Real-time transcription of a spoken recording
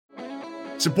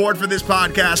Support for this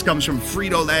podcast comes from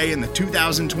Frito-Lay and the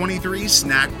 2023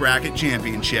 Snack Bracket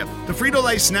Championship. The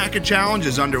Frito-Lay Snack-A Challenge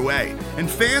is underway, and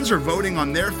fans are voting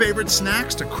on their favorite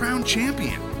snacks to crown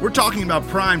champion. We're talking about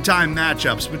prime-time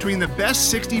matchups between the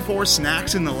best 64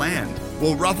 snacks in the land.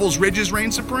 Will Ruffles Ridges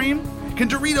reign supreme? Can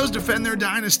Doritos defend their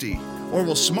dynasty? Or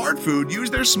will Smart Food use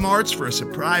their smarts for a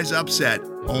surprise upset?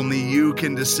 Only you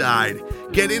can decide.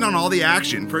 Get in on all the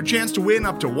action for a chance to win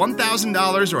up to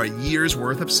 $1,000 or a year's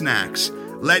worth of snacks.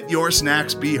 Let your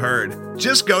snacks be heard.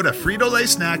 Just go to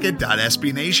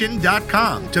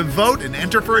fritolaysnacket.sbnation.com to vote and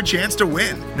enter for a chance to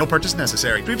win. No purchase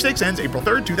necessary. Sweepstakes ends April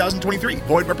 3rd, 2023.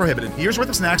 Void where prohibited. Year's worth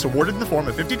of snacks awarded in the form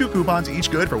of 52 coupons, each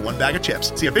good for one bag of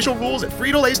chips. See official rules at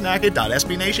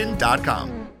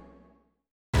fritolaysnacket.sbnation.com.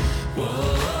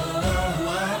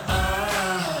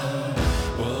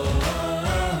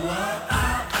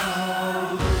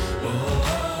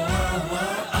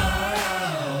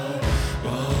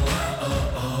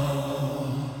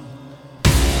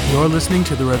 You're listening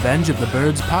to the Revenge of the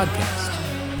Birds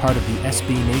podcast, part of the SB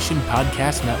Nation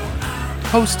Podcast Network,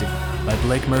 hosted by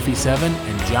Blake Murphy 7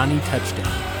 and Johnny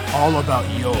Touchdown, all about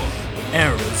your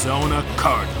Arizona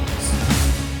Cardinals.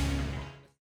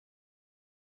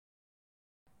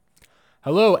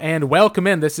 Hello and welcome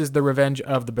in. This is the Revenge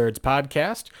of the Birds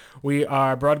podcast. We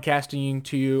are broadcasting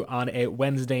to you on a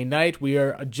Wednesday night. We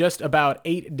are just about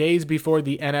 8 days before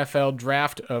the NFL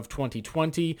draft of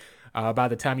 2020. By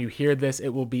the time you hear this, it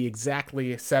will be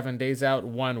exactly 7 days out,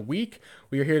 1 week.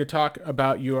 We are here to talk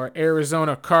about your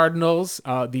Arizona Cardinals.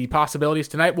 The possibilities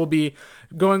tonight, we'll be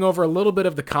going over a little bit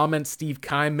of the comments Steve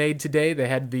Keim made today. They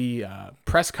had the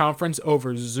press conference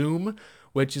over Zoom,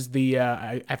 which is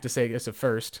I have to say it's a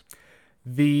first.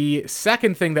 The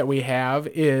second thing that we have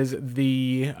is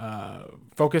the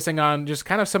focusing on just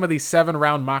kind of some of these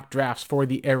 7-round mock drafts for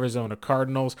the Arizona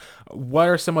Cardinals. What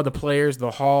are some of the players,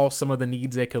 the haul, some of the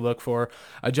needs they could look for?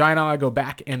 John and I go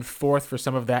back and forth for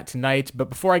some of that tonight.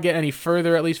 But before I get any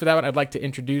further, at least for that one, I'd like to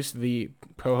introduce the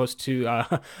co-host to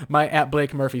my at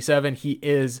Blake Murphy 7. He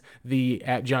is the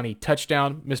at Johnny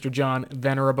Touchdown, Mr. John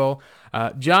Venerable.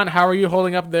 John, how are you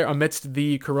holding up there amidst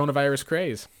the coronavirus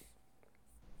craze?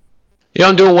 You know,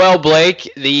 I'm doing well,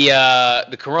 Blake. The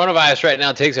coronavirus right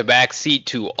now takes a back seat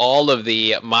to all of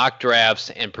the mock drafts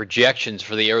and projections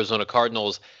for the Arizona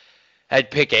Cardinals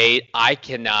at pick 8. I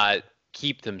cannot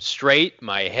keep them straight.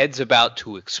 My head's about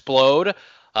to explode.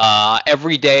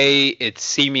 Every day it's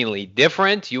seemingly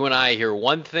different. You and I hear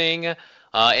one thing in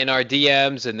our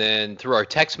DMs and then through our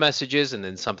text messages, and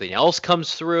then something else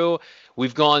comes through.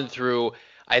 We've gone through,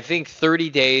 I think, 30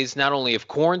 days not only of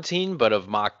quarantine but of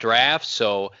mock drafts.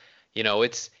 So you know,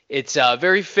 it's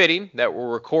very fitting that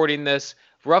we're recording this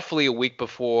roughly a week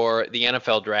before the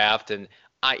NFL draft, and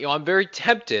I'm very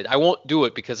tempted. I won't do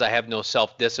it because I have no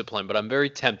self-discipline, but I'm very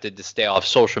tempted to stay off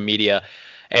social media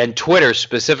and Twitter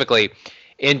specifically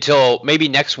until maybe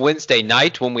next Wednesday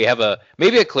night when we have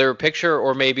maybe a clearer picture,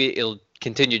 or maybe it'll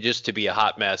continue just to be a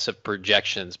hot mess of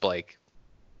projections, Blake.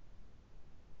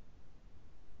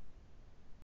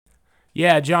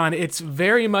 Yeah, John, it's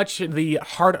very much the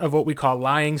heart of what we call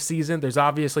lying season. There's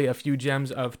obviously a few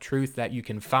gems of truth that you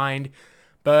can find,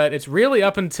 but it's really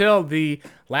up until the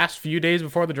last few days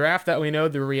before the draft that we know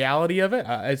the reality of it.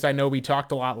 As I know, we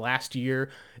talked a lot last year.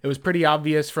 It was pretty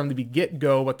obvious from the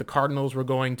get-go what the Cardinals were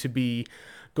going to be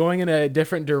going in a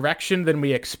different direction than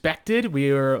we expected.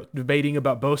 We were debating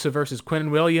about Bosa versus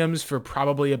Quinn Williams for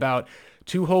probably about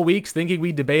 2 whole weeks, thinking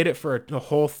we'd debate it for a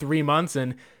whole 3 months,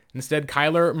 and instead,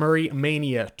 Kyler Murray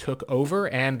mania took over,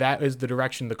 and that is the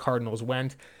direction the Cardinals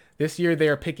went. This year, they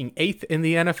are picking 8th in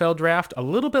the NFL draft. A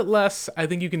little bit less, I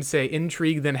think you can say,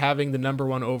 intrigue than having the number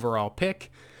 1 overall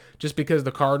pick, just because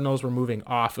the Cardinals were moving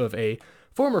off of a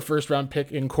former first-round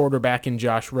pick in quarterback in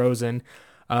Josh Rosen.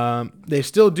 They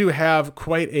still do have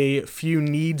quite a few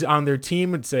needs on their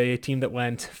team. It's a team that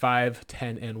went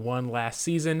 5-10-1 last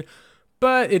season,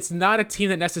 but it's not a team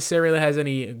that necessarily has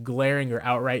any glaring or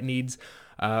outright needs.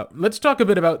 Let's talk a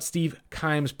bit about Steve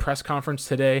Keim's press conference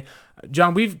today.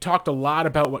 John, we've talked a lot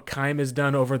about what Keim has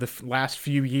done over the last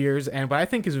few years, and what I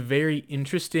think is very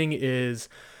interesting is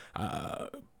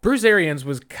Bruce Arians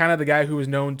was kind of the guy who was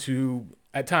known to,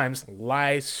 at times,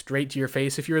 lie straight to your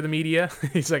face if you're the media.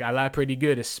 He's like, I lie pretty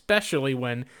good, especially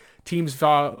when teams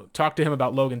talk to him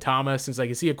about Logan Thomas. It's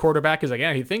like, is he a quarterback? He's like,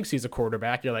 yeah, he thinks he's a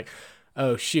quarterback. You're like,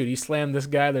 oh, shoot, he slammed this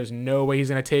guy. There's no way he's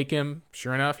going to take him.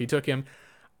 Sure enough, he took him.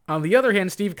 On the other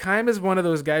hand, Steve Keim is one of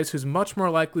those guys who's much more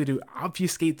likely to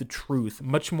obfuscate the truth,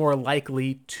 much more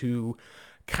likely to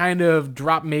kind of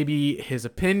drop maybe his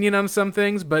opinion on some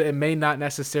things, but it may not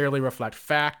necessarily reflect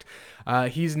fact.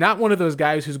 He's not one of those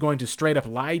guys who's going to straight up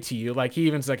lie to you. Like, he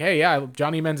even's like, hey, yeah,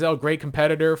 Johnny Manziel, great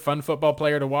competitor, fun football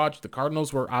player to watch. The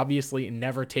Cardinals were obviously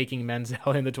never taking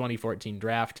Manziel in the 2014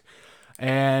 draft.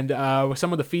 And with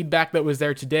some of the feedback that was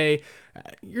there today,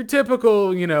 your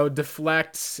typical,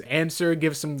 deflect, answer,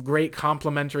 give some great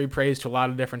complimentary praise to a lot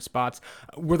of different spots.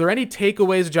 Were there any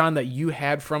takeaways, John, that you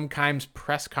had from Keim's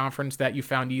press conference that you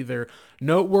found either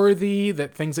noteworthy,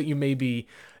 that things that you maybe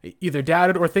either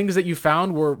doubted, or things that you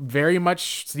found were very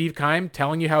much Steve Keim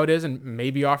telling you how it is and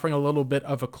maybe offering a little bit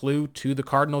of a clue to the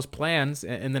Cardinals' plans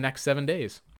in the next 7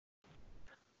 days?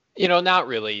 Not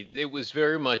really. It was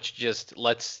very much just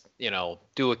let's,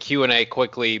 do a Q&A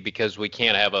quickly because we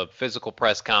can't have a physical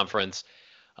press conference.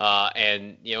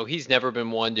 And he's never been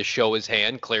one to show his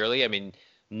hand, clearly. I mean,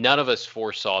 none of us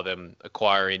foresaw them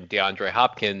acquiring DeAndre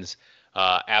Hopkins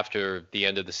after the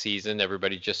end of the season.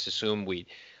 Everybody just assumed we'd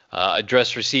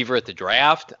address receiver at the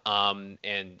draft.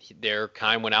 And there,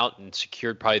 Keim went out and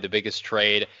secured probably the biggest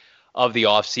trade of the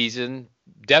offseason,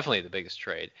 definitely the biggest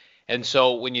trade. And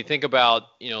so when you think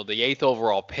about, the 8th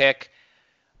overall pick,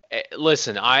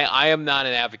 listen, I am not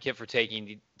an advocate for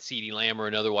taking CeeDee Lamb or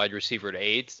another wide receiver at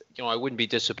 8. I wouldn't be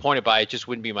disappointed by it. It just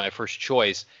wouldn't be my first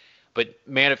choice. But,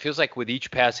 man, it feels like with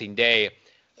each passing day,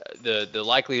 the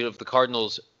likelihood of the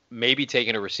Cardinals maybe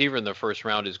taking a receiver in the first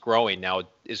round is growing. Now,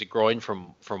 is it growing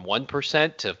from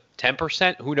 1% to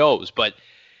 10%? Who knows? But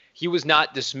he was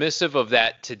not dismissive of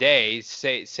that today.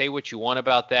 Say what you want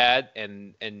about that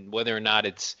and whether or not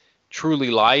it's truly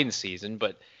lying season,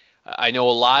 but I know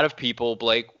a lot of people,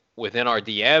 Blake, within our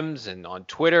DMs and on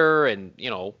Twitter and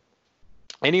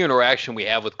any interaction we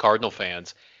have with Cardinal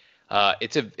fans,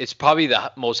 it's probably the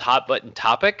most hot button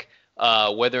topic,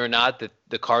 whether or not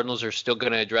the Cardinals are still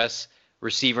going to address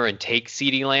receiver and take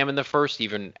CeeDee Lamb in the first,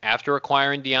 even after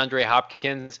acquiring DeAndre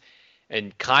Hopkins.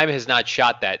 And Keim has not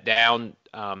shot that down,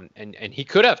 and he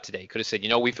could have today. Could have said,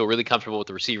 we feel really comfortable with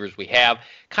the receivers we have,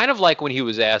 kind of like when he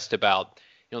was asked about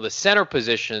the center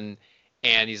position,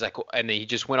 and he's like, and then he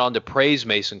just went on to praise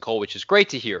Mason Cole, which is great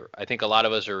to hear. I think a lot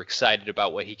of us are excited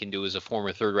about what he can do as a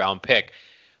former 3rd-round pick.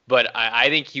 But I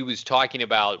think he was talking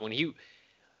about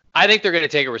I think they're going to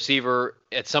take a receiver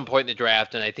at some point in the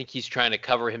draft, and I think he's trying to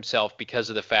cover himself because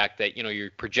of the fact that,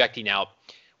 you're projecting out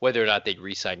whether or not they'd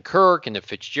re-sign Kirk, and if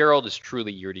Fitzgerald is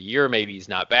truly year to year, maybe he's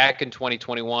not back in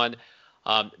 2021.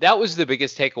 That was the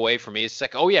biggest takeaway for me. It's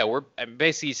like, oh yeah,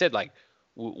 basically he said, like,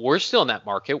 we're still in that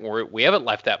market. We haven't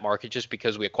left that market just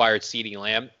because we acquired CeeDee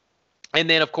Lamb. And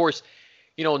then, of course,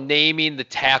 naming the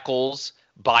tackles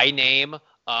by name,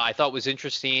 I thought was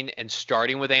interesting, and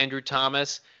starting with Andrew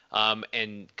Thomas.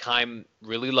 And Keim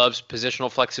really loves positional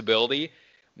flexibility,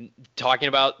 talking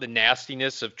about the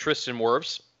nastiness of Tristan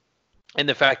Wirfs and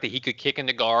the fact that he could kick in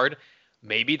the guard.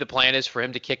 Maybe the plan is for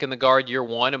him to kick in the guard year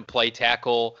one and play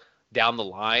tackle down the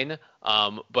line.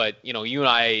 But, you and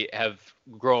I have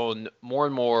grown more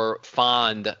and more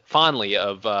fondly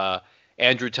of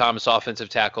Andrew Thomas, offensive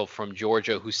tackle from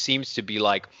Georgia, who seems to be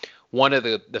like one of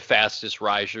the fastest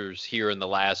risers here in the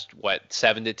last,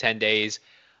 7 to 10 days.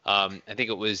 I think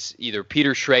it was either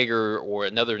Peter Schrager or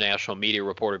another national media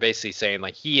reporter basically saying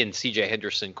like he and C.J.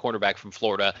 Henderson, cornerback from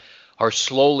Florida, are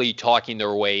slowly talking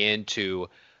their way into,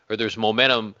 or there's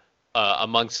momentum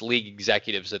amongst league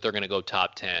executives that they're going to go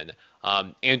top 10.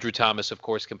 Andrew Thomas, of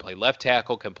course, can play left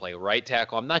tackle, can play right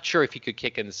tackle. I'm not sure if he could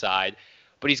kick inside,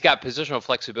 but he's got positional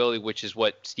flexibility, which is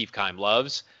what Steve Keim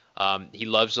loves. He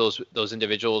loves those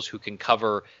individuals who can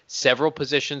cover several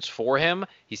positions for him.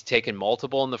 He's taken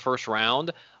multiple in the first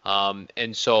round.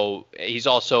 And so he's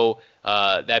also,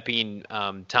 that being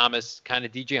Thomas, kind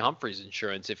of DJ Humphries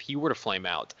insurance if he were to flame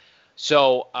out.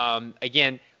 So,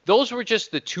 again, those were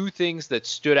just the two things that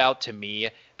stood out to me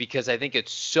because I think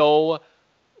it's so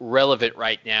relevant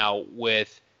right now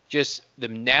with just the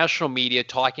national media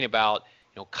talking about,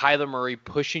 Kyler Murray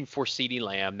pushing for CeeDee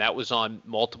Lamb. That was on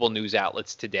multiple news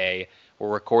outlets today. We're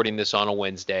recording this on a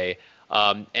Wednesday.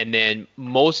 And then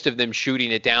most of them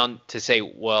shooting it down to say,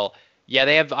 well, yeah,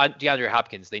 they have DeAndre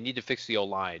Hopkins. They need to fix the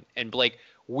O-line. And Blake,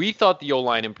 we thought the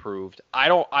O-line improved.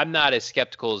 I'm not as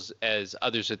skeptical as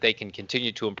others that they can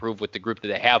continue to improve with the group that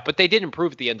they have, but they did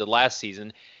improve at the end of last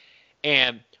season.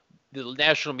 And the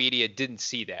national media didn't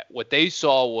see that. What they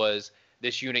saw was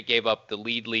this unit gave up the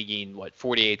leaguing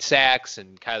 48 sacks,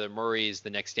 and Kyler Murray is the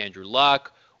next Andrew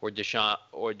Luck or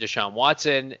Deshaun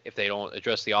Watson if they don't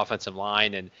address the offensive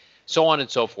line, and so on and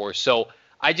so forth. So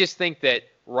I just think that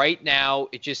right now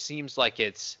it just seems like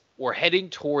we're heading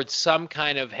towards some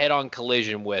kind of head-on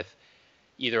collision with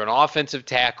either an offensive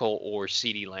tackle or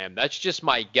CeeDee Lamb. That's just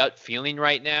my gut feeling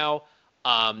right now.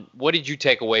 What did you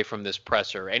take away from this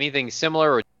presser? Anything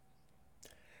similar? Or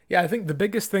Yeah, I think the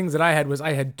biggest things that I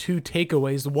had two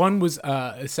takeaways. One was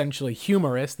essentially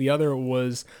humorous. The other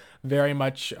was very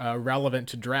much relevant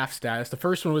to draft status. The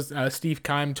first one was Steve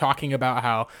Keim talking about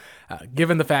how,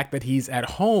 given the fact that he's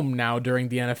at home now during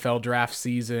the NFL draft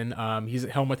season, he's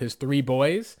at home with his three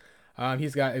boys.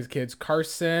 He's got his kids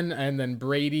Carson and then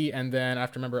Brady, and then I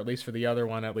have to remember at least for the other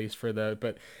one,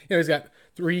 but he's got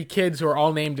three kids who are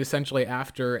all named essentially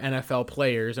after NFL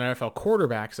players, NFL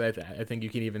quarterbacks. I think you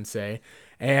can even say,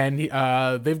 and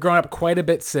they've grown up quite a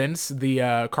bit since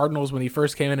the Cardinals when he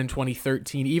first came in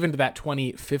 2013, even to that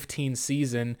 2015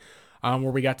 season. Where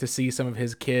we got to see some of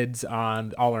his kids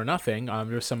on All or Nothing,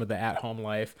 just some of the at-home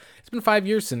life. It's been 5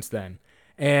 years since then.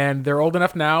 And they're old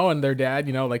enough now, and their dad,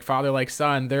 like father, like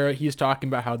son, he's talking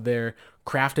about how they're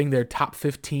crafting their top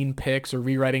 15 picks or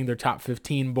rewriting their top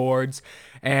 15 boards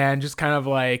and just kind of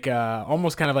like,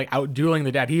 almost kind of like outdueling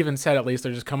the dad. He even said, at least,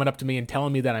 they're just coming up to me and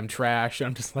telling me that I'm trash.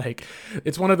 I'm just like,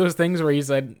 it's one of those things where he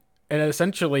said, and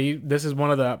essentially, this is one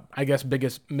of the, I guess,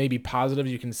 biggest maybe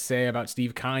positives you can say about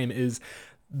Steve Keim is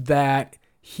that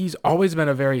he's always been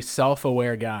a very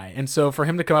self-aware guy. And so for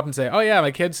him to come up and say, oh yeah,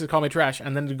 my kids call me trash,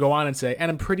 and then to go on and say,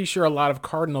 and I'm pretty sure a lot of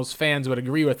Cardinals fans would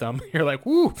agree with him. You're like,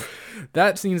 woo,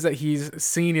 that means that he's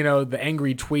seen, the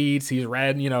angry tweets, he's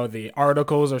read, the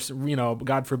articles, or,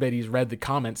 God forbid, he's read the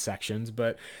comment sections.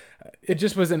 But it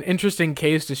just was an interesting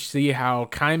case to see how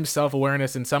Keim's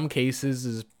self-awareness in some cases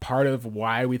is part of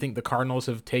why we think the Cardinals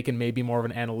have taken maybe more of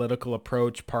an analytical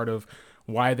approach, part of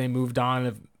why they moved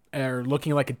on are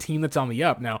looking like a team that's on the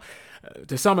up. Now,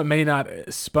 to some, it may not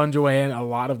sponge away in a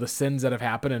lot of the sins that have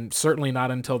happened, and certainly not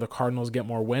until the Cardinals get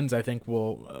more wins, I think,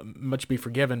 will much be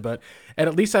forgiven. But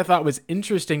at least I thought it was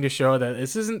interesting to show that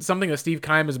this isn't something that Steve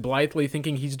Keim is blithely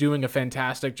thinking he's doing a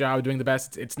fantastic job, doing the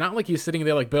best. It's not like he's sitting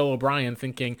there like Bill O'Brien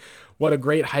thinking what a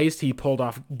great heist he pulled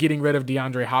off, getting rid of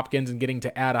DeAndre Hopkins and getting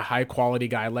to add a high-quality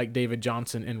guy like David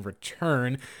Johnson in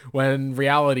return, when in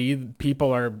reality,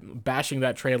 people are bashing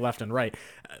that trade left and right.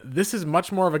 This is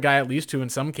much more of a guy, at least, who in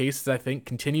some cases I think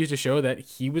continues to show that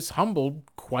he was humbled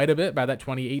quite a bit by that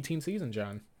 2018 season,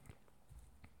 John.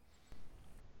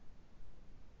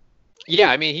 Yeah,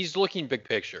 I mean, he's looking big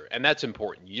picture, and that's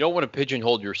important. You don't want to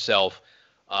pigeonhole yourself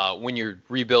when you're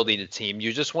rebuilding a team.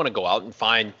 You just want to go out and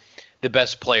find the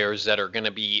best players that are going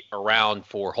to be around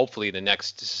for hopefully the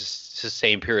next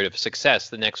sustained period of success,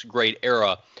 the next great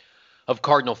era of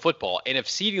Cardinal football. And if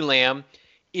CeeDee Lamb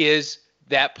is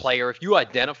that player, if you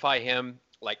identify him,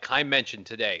 like Keim mentioned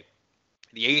today,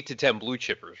 the 8 to 10 blue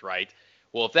chippers, right?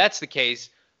 Well, if that's the case,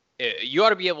 you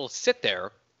ought to be able to sit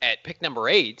there at pick number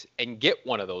 8 and get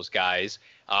one of those guys.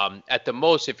 At the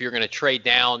most, if you're going to trade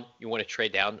down, you want to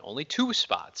trade down only 2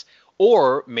 spots.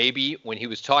 Or maybe when he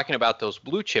was talking about those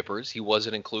blue chippers, he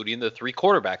wasn't including the 3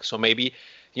 quarterbacks. So maybe,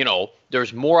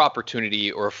 there's more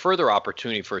opportunity or a further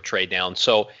opportunity for a trade down.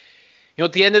 So,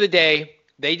 at the end of the day,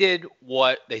 they did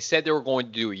what they said they were going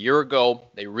to do a year ago.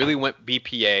 They really went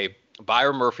BPA.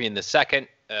 Byron Murphy in the second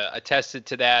attested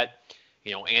to that.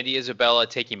 Andy Isabella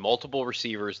taking multiple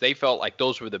receivers. They felt like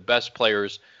those were the best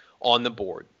players on the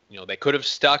board. They could have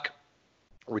stuck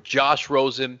with Josh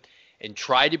Rosen and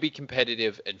tried to be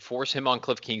competitive and force him on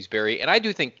Cliff Kingsbury. And I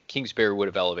do think Kingsbury would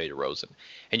have elevated Rosen.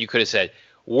 And you could have said,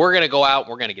 we're going to go out,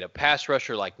 we're going to get a pass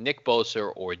rusher like Nick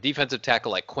Bosa or a defensive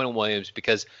tackle like Quinn Williams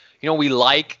because, we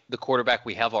like the quarterback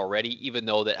we have already, even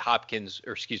though that Kyler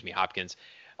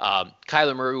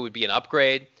Murray would be an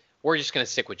upgrade. We're just going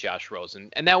to stick with Josh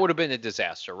Rosen. And that would have been a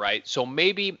disaster, right? So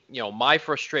maybe, my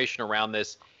frustration around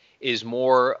this is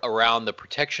more around the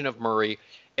protection of Murray.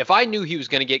 If I knew he was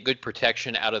going to get good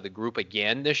protection out of the group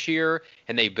again this year,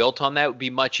 and they built on that, it would be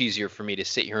much easier for me to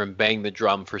sit here and bang the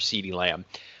drum for CeeDee Lamb.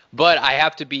 But I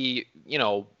have to be,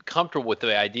 comfortable with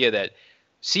the idea that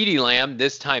CeeDee Lamb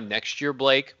this time next year,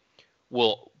 Blake,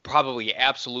 will probably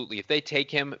absolutely, if they take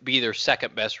him, be their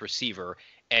second best receiver.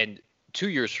 And 2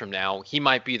 years from now, he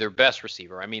might be their best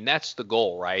receiver. I mean, that's the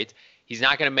goal, right? He's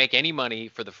not going to make any money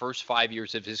for the first 5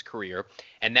 years of his career.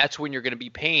 And that's when you're going to be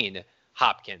paying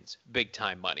Hopkins big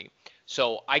time money.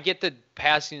 So I get the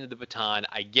passing of the baton.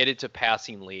 I get it's a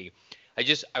passing league.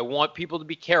 I want people to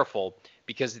be careful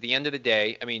because at the end of the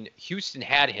day, I mean, Houston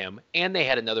had him and they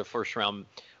had another first round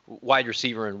wide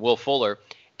receiver in Will Fuller,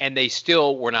 and they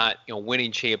still were not,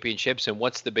 winning championships. And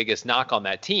what's the biggest knock on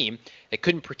that team? They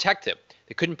couldn't protect him.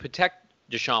 They couldn't protect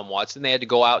Deshaun Watson. They had to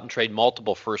go out and trade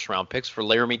multiple first-round picks for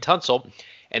Laramie Tunsil,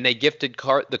 and they gifted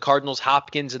the Cardinals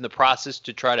Hopkins in the process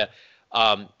to try to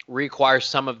reacquire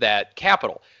some of that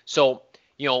capital. So,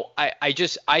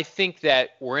 I think that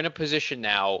we're in a position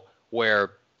now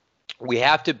where we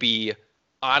have to be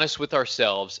honest with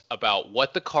ourselves about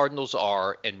what the Cardinals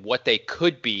are and what they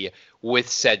could be with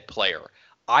said player.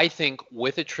 I think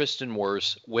with a Tristan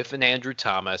Wirfs, with an Andrew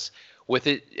Thomas, with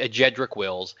a Jedrick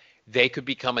Wills, they could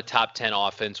become a top 10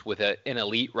 offense with an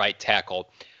elite right tackle.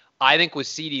 I think with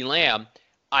CeeDee Lamb,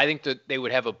 I think that they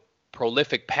would have a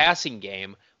prolific passing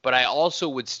game, but I also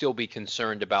would still be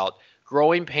concerned about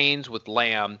growing pains with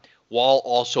Lamb while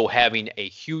also having a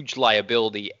huge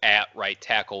liability at right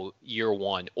tackle year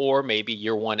one, or maybe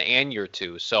year one and year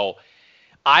two. So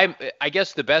I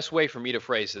guess the best way for me to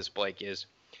phrase this, Blake, is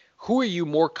who are you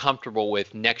more comfortable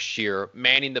with next year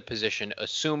manning the position,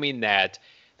 assuming that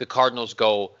the Cardinals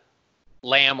go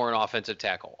Lamb or an offensive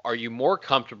tackle? Are you more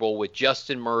comfortable with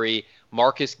Justin Murray,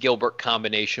 Marcus Gilbert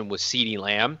combination with CeeDee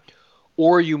Lamb?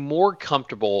 Or are you more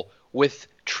comfortable with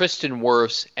Tristan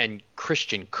Wirfs and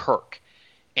Christian Kirk?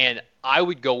 And I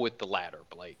would go with the latter,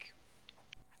 Blake.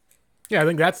 Yeah, I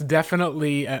think that's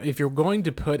definitely, if you're going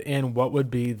to put in what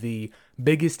would be the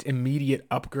biggest immediate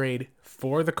upgrade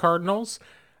for the Cardinals,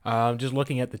 just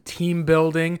looking at the team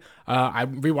building, I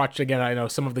rewatched again, I know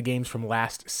some of the games from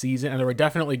last season, and there were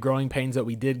definitely growing pains that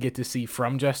we did get to see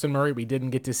from Justin Murray. We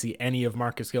didn't get to see any of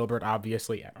Marcus Gilbert,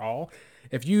 obviously, at all.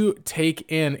 If you take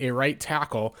in a right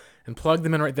tackle and plug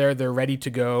them in right there, they're ready to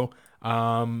go.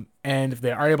 And if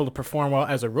they are able to perform well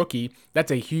as a rookie, that's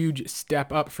a huge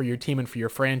step up for your team and for your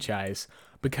franchise,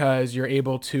 because you're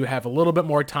able to have a little bit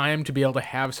more time to be able to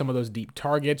have some of those deep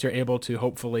targets. You're able to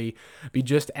hopefully be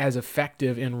just as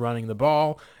effective in running the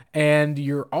ball. And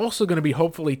you're also going to be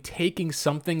hopefully taking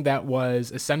something that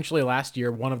was essentially last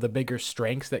year, one of the bigger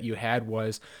strengths that you had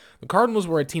was the Cardinals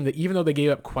were a team that, even though they gave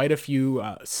up quite a few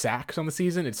sacks on the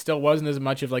season, it still wasn't as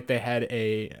much of like they had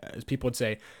as people would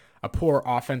say, a poor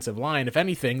offensive line. If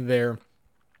anything, their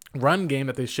run game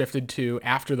that they shifted to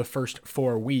after the first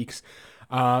 4 weeks,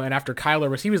 and after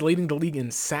Kyler he was leading the league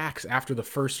in sacks after the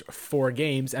first 4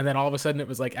 games, and then all of a sudden it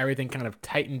was like everything kind of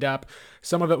tightened up.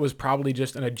 Some of it was probably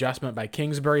just an adjustment by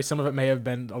Kingsbury. Some of it may have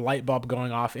been a light bulb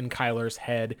going off in Kyler's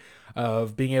head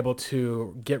of being able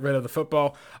to get rid of the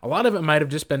football. A lot of it might have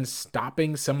just been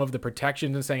stopping some of the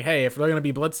protections and saying, hey, if they're going to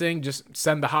be blitzing, just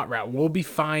send the hot route. We'll be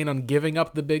fine on giving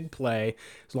up the big play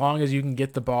as long as you can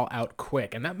get the ball out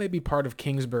quick. And that may be part of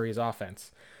Kingsbury's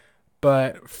offense.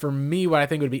 But for me, what I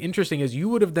think would be interesting is you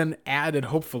would have then added,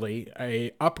 hopefully,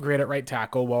 a upgrade at right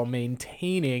tackle while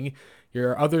maintaining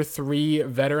your other 3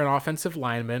 veteran offensive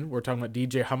linemen. We're talking about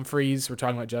DJ Humphries, we're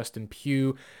talking about Justin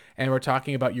Pugh, and we're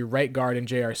talking about your right guard in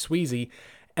J.R. Sweezy,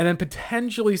 and then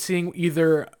potentially seeing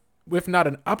either, if not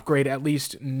an upgrade, at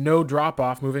least no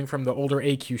drop-off, moving from the older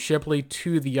A.Q. Shipley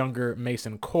to the younger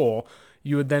Mason Cole.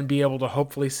 You would then be able to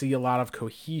hopefully see a lot of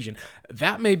cohesion.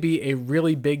 That may be a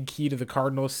really big key to the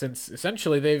Cardinals, since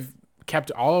essentially they've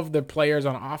kept all of the players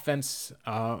on offense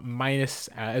minus,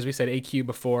 as we said, AQ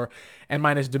before, and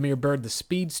minus Damiere Byrd, the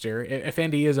speedster. If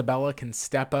Andy Isabella can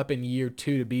step up in year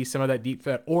 2 to be some of that deep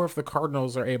threat, or if the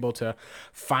Cardinals are able to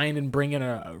find and bring in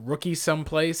a rookie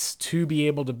someplace to be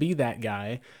able to be that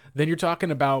guy, then you're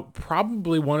talking about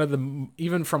probably one of the,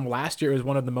 even from last year, is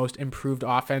one of the most improved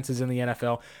offenses in the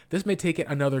NFL. This may take it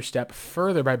another step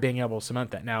further by being able to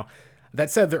cement that. Now,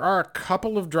 that said, there are a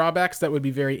couple of drawbacks that would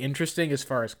be very interesting as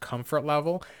far as comfort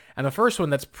level. And the first one,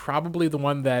 that's probably the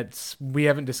one that we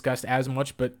haven't discussed as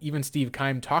much, but even Steve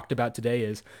Keim talked about today,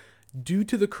 is due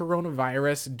to the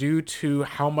coronavirus, due to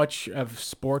how much of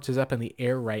sports is up in the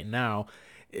air right now,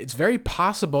 it's very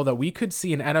possible that we could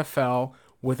see an NFL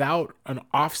without an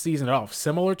off season at all,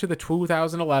 similar to the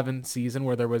 2011 season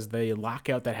where there was the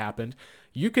lockout that happened.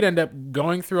 You could end up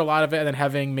going through a lot of it and then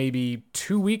having maybe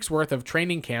 2 weeks worth of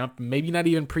training camp, maybe not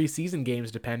even preseason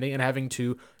games depending, and having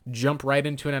to jump right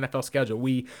into an NFL schedule.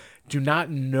 We do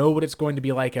not know what it's going to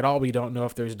be like at all. We don't know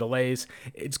if there's delays.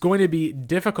 It's going to be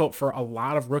difficult for a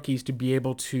lot of rookies to be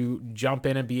able to jump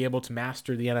in and be able to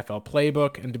master the NFL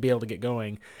playbook and to be able to get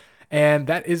going. And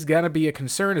that is going to be a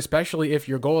concern, especially if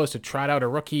your goal is to trot out a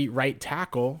rookie right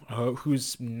tackle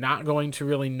who's not going to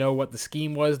really know what the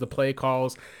scheme was, the play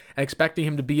calls, and expecting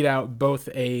him to beat out both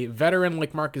a veteran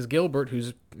like Marcus Gilbert,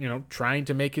 who's trying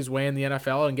to make his way in the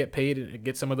NFL and get paid and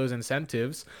get some of those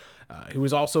incentives, who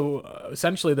was also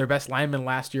essentially their best lineman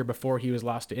last year before he was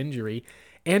lost to injury,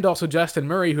 and also Justin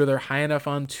Murray, who they're high enough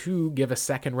on to give a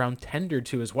second-round tender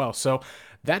to as well. So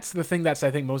that's the thing that's,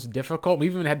 I think, most difficult.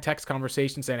 We've even had text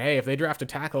conversations saying, hey, if they draft a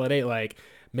tackle at 8,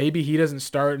 maybe he doesn't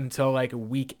start until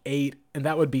week 8, and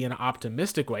that would be an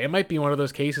optimistic way. It might be one of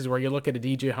those cases where you look at a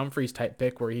DJ Humphries type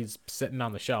pick where he's sitting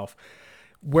on the shelf.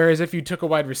 Whereas if you took a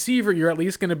wide receiver, you're at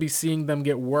least going to be seeing them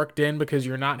get worked in because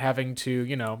you're not having to,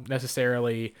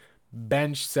 necessarily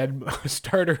bench said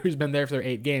starter who's been there for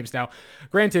 8 games. Now,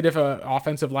 granted, if an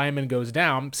offensive lineman goes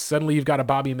down, suddenly you've got a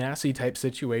Bobby Massey type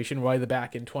situation way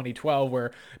back in 2012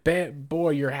 where, boy,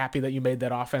 you're happy that you made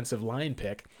that offensive line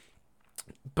pick.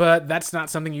 But that's not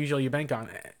something usually you bank on.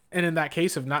 And in that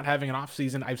case of not having an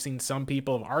offseason, I've seen some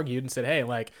people have argued and said, hey,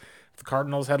 like, if the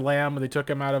Cardinals had Lamb, they took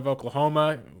him out of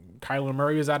Oklahoma, Kyler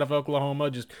Murray was out of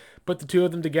Oklahoma, just put the two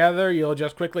of them together, you'll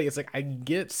adjust quickly. It's like, I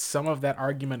get some of that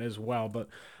argument as well. But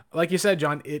like you said,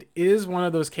 John, it is one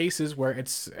of those cases where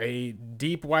it's a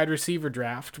deep wide receiver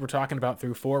draft we're talking about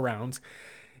through 4 rounds.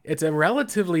 It's a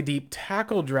relatively deep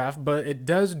tackle draft, but it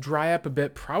does dry up a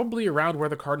bit, probably around where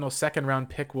the Cardinals' second-round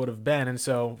pick would have been. And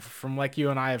so, from like you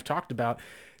and I have talked about,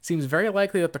 it seems very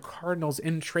likely that the Cardinals,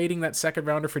 in trading that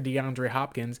second-rounder for DeAndre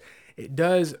Hopkins, it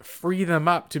does free them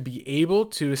up to be able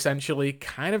to essentially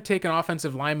kind of take an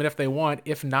offensive lineman if they want.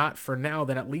 If not for now,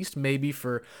 then at least maybe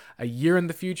for a year in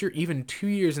the future, even 2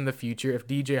 years in the future, if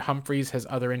DJ Humphries has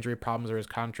other injury problems or his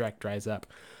contract dries up.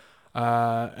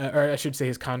 Or I should say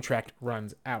his contract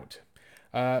runs out.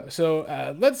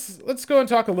 So let's go and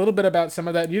talk a little bit about some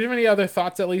of that. Do you have any other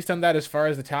thoughts, at least, on that as far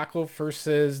as the tackle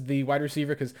versus the wide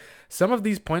receiver? Because some of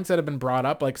these points that have been brought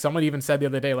up, like someone even said the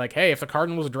other day, like, hey, if the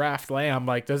Cardinals draft Lamb,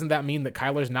 like, doesn't that mean that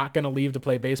Kyler's not going to leave to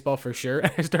play baseball for sure?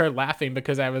 And I started laughing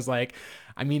because I was like,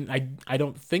 I mean, I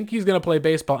don't think he's going to play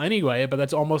baseball anyway, but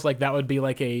that's almost like that would be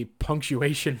like a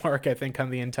punctuation mark, I think, on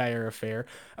the entire affair.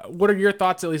 What are your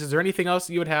thoughts, at least? Is there anything else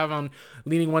you would have on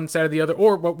leaning one side or the other?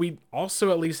 Or what we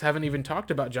also at least haven't even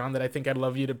talked about, John, that I think I'd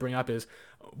love you to bring up is,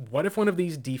 what if one of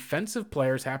these defensive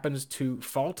players happens to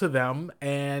fall to them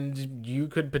and you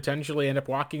could potentially end up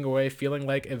walking away feeling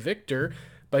like a victor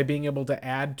by being able to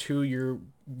add to your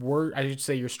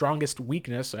your strongest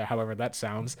weakness, however that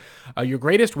sounds, your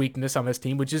greatest weakness on this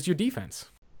team, which is your defense.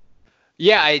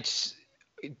 Yeah, it's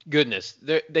goodness.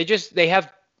 They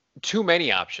have too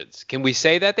many options. Can we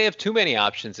say that they have too many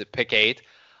options at pick 8?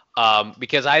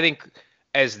 Because I think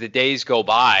as the days go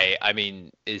by, I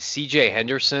mean, is CJ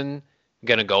Henderson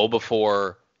going to go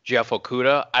before Jeff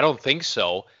Okudah? I don't think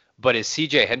so. But is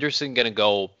CJ Henderson going to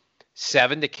go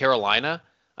 7 to Carolina?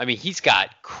 I mean, he's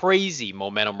got crazy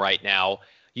momentum right now.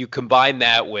 You combine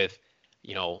that with,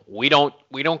 we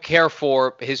don't care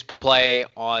for his play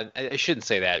on. I shouldn't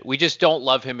say that. We just don't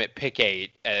love him at pick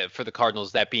 8 for the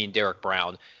Cardinals, that being Derek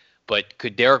Brown. But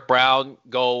could Derek Brown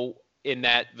go in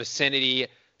that vicinity?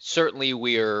 Certainly,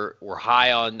 we're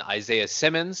high on Isaiah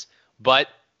Simmons, but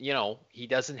he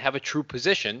doesn't have a true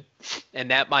position,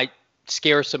 and that might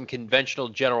scare some conventional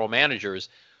general managers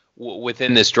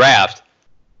within this draft.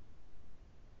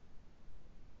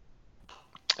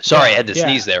 Sorry, I had to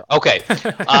sneeze there. Okay.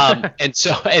 And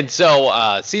so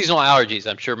seasonal allergies,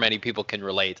 I'm sure many people can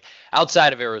relate.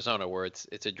 Outside of Arizona, where it's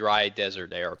a dry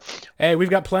desert air. Hey, we've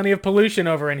got plenty of pollution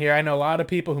over in here. I know a lot of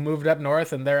people who moved up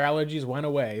north and their allergies went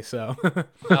away. So.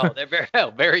 Oh,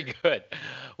 they're very good.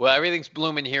 Well, everything's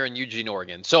blooming here in Eugene,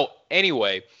 Oregon. So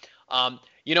anyway,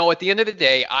 at the end of the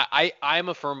day, I'm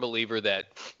a firm believer that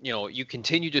you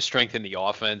continue to strengthen the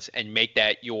offense and make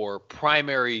that your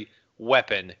primary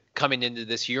weapon coming into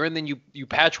this year, and then you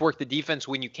patchwork the defense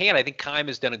when you can. I think Keim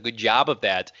has done a good job of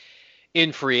that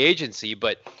in free agency,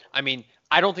 but I mean,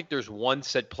 I don't think there's one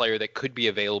set player that could be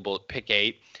available at pick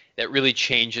 8 that really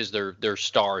changes their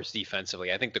stars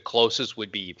defensively. I think the closest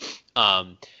would be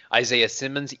Isaiah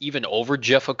Simmons, even over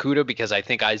Jeff Okudah, because I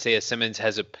think Isaiah Simmons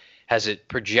has a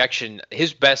projection.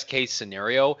 His best case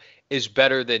scenario is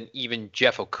better than even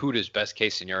Jeff Okudah's best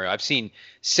case scenario. I've seen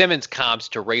Simmons comps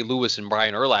to Ray Lewis and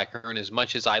Brian Urlacher, and as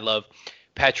much as I love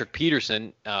Patrick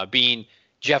Peterson being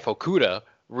Jeff Okudah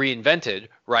reinvented,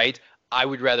 right? I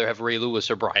would rather have Ray Lewis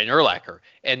or Brian Urlacher.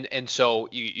 And so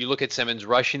you look at Simmons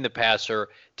rushing the passer,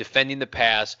 defending the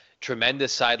pass,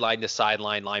 tremendous sideline to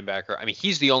sideline linebacker. I mean,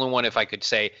 he's the only one, if I could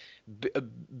say,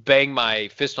 bang my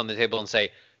fist on the table and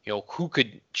say, who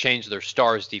could change their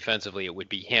stars defensively, it would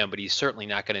be him, but he's certainly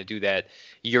not going to do that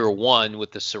year one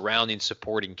with the surrounding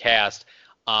supporting cast.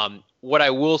 What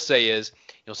I will say is,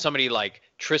 somebody like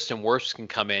Tristan Wirfs can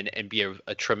come in and be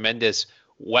a tremendous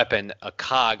weapon, a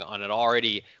cog on an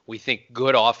already, we think,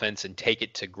 good offense and take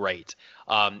it to great.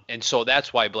 And so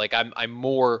that's why, Blake, I'm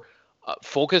more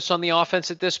focused on the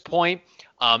offense at this point.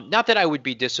 Not that I would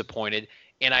be disappointed.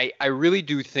 And I really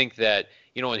do think that,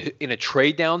 in a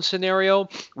trade down scenario,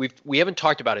 we haven't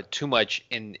talked about it too much.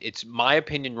 And it's my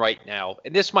opinion right now,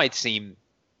 and this might seem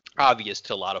obvious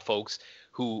to a lot of folks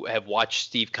who have watched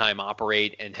Steve Keim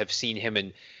operate and have seen him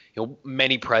in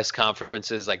many press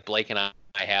conferences like Blake and I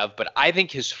I have, but I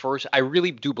think I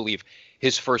really do believe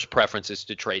his first preference is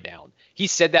to trade down. He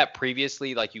said that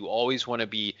previously, like you always want to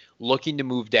be looking to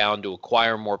move down to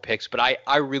acquire more picks, but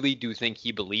I really do think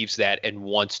he believes that and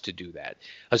wants to do that,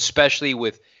 especially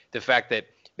with the fact that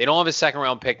they don't have a second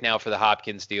round pick now for the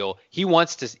Hopkins deal. He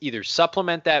wants to either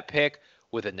supplement that pick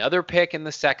with another pick in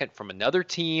the second from another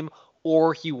team,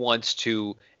 or he wants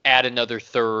to add another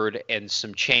third and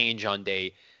some change on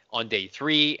day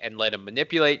 3 and let him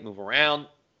manipulate, move around.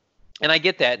 And I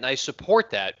get that and I support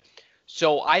that.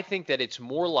 So I think that it's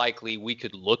more likely we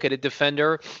could look at a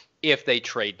defender if they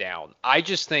trade down. I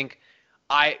just think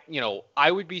I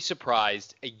would be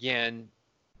surprised again,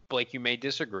 Blake, you may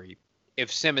disagree,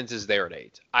 if Simmons is there at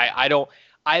 8.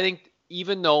 I think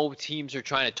even though teams are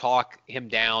trying to talk him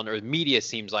down, or the media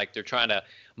seems like they're trying to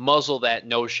muzzle that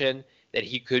notion that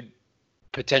he could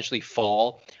potentially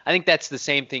fall. I think that's the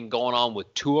same thing going on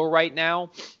with Tua right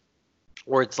now,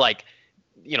 where it's like,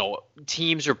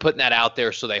 teams are putting that out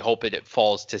there so they hope it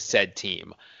falls to said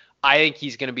team. I think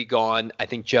he's going to be gone. I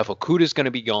think Jeff Okudah is going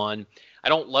to be gone. I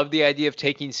don't love the idea of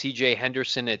taking CJ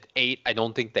Henderson at 8. I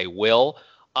don't think they will.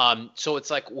 So it's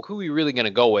like, well, who are we really going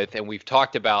to go with? And we've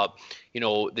talked about,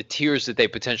 the tiers that they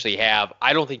potentially have.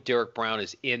 I don't think Derek Brown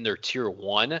is in their tier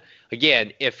 1.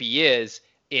 Again, if he is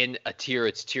in a tier,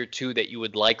 it's tier 2 that you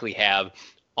would likely have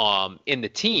in the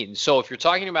teens. So if you're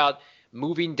talking about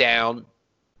moving down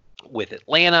with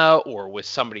Atlanta or with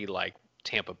somebody like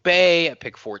Tampa Bay at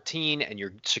pick 14 and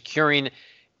you're securing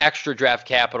extra draft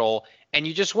capital and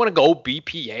you just want to go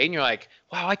BPA and you're like,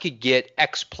 wow, I could get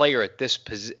X player at this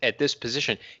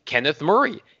position. Kenneth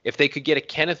Murray, if they could get a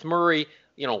Kenneth Murray,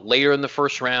 later in the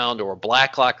first round, or a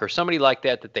Blacklock or somebody like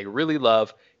that they really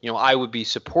love, I would be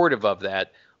supportive of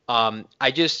that.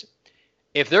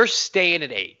 If they're staying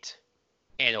at 8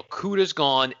 and Okudah's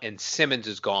gone and Simmons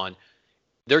is gone,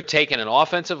 they're taking an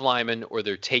offensive lineman or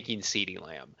they're taking CeeDee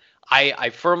Lamb. I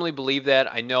firmly believe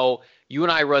that. I know you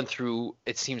and I run through,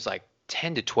 it seems like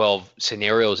 10 to 12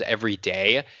 scenarios every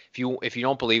day. If you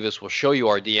don't believe us, we'll show you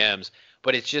our DMs.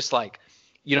 But it's just like,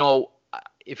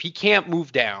 if he can't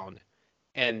move down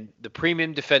and the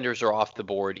premium defenders are off the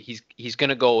board, he's going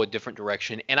to go a different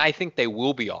direction. And I think they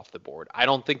will be off the board. I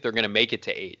don't think they're going to make it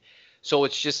to 8. So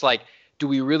it's just like, do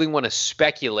we really want to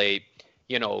speculate,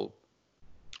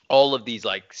 all of these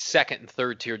like second and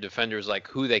third tier defenders, like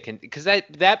who they can, because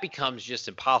that becomes just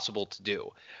impossible to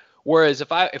do. Whereas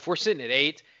if we're sitting at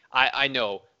 8, I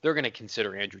know they're going to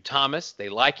consider Andrew Thomas. They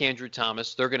like Andrew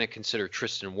Thomas. They're going to consider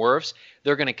Tristan Wirfs.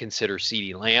 They're going to consider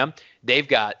CeeDee Lamb. They've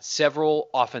got several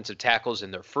offensive tackles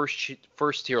in their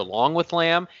first tier along with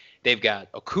Lamb. They've got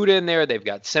Okudah in there. They've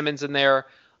got Simmons in there.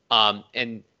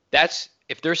 And that's,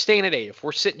 if they're staying at 8, if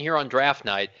we're sitting here on draft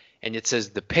night and it says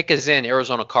the pick is in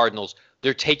Arizona Cardinals,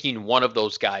 they're taking one of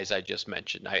those guys I just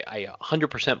mentioned. I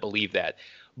 100% believe that.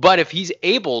 But if he's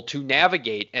able to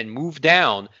navigate and move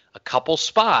down a couple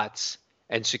spots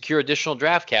and secure additional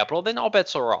draft capital, then all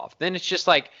bets are off. Then it's just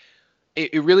like,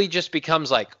 it really just becomes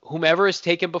like whomever is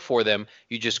taken before them,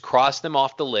 you just cross them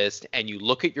off the list and you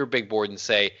look at your big board and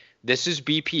say, this is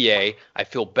BPA. I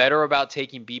feel better about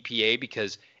taking BPA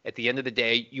because at the end of the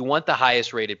day, you want the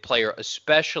highest rated player,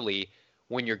 especially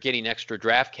when you're getting extra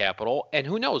draft capital. And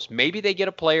who knows, maybe they get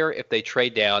a player if they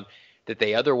trade down that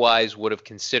they otherwise would have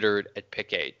considered at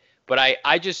pick 8. But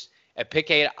I just, at pick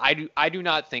 8, I do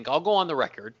not think, I'll go on the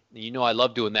record, I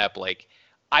love doing that, Blake.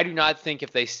 I do not think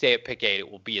if they stay at pick 8, it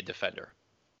will be a defender.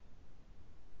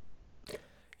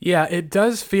 Yeah, it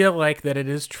does feel like that it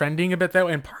is trending a bit that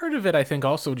way. And part of it, I think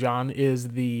also, John, is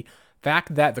the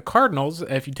fact that the Cardinals,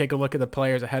 if you take a look at the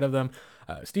players ahead of them,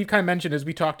 Steve kind of mentioned, as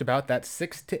we talked about, that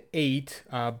 6 to 8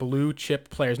 blue chip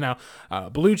players. Now,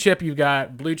 blue chip, you've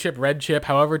got blue chip, red chip,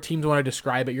 however teams want to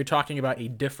describe it. You're talking about a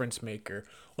difference maker.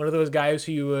 One of those guys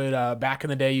who you would, back in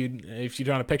the day, if you're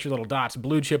trying to picture little dots,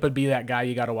 blue chip would be that guy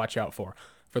you got to watch out for.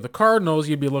 For the Cardinals,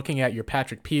 you'd be looking at your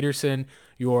Patrick Peterson,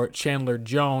 your Chandler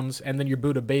Jones, and then your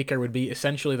Budda Baker would be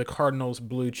essentially the Cardinals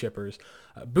blue chippers.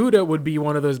 Budda would be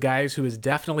one of those guys who is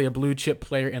definitely a blue chip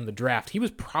player in the draft. He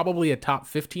was probably a top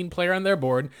 15 player on their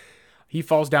board. He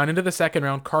falls down into the second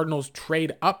round. Cardinals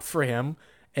trade up for him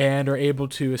and are able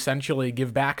to essentially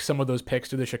give back some of those picks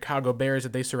to the Chicago Bears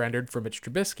that they surrendered for Mitch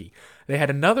Trubisky. They had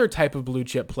another type of blue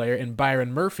chip player in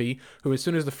Byron Murphy, who as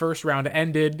soon as the first round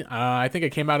ended, I think it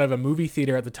came out of a movie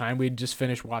theater at the time. We'd just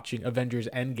finished watching Avengers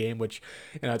Endgame, which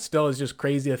it still is just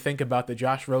crazy to think about that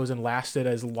Josh Rosen lasted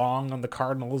as long on the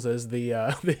Cardinals as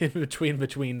the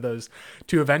between those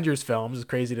two Avengers films. Is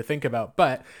crazy to think about,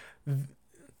 but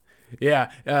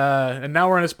yeah, and now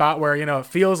we're in a spot where, it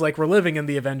feels like we're living in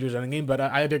the Avengers Endgame, but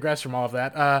I digress from all of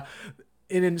that.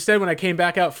 And instead, when I came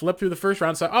back out, flipped through the first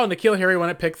round, saw, oh, N'Keal Harry went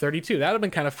at pick 32. That would have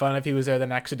been kind of fun if he was there the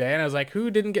next day. And I was like,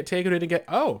 who didn't get taken? Who didn't get?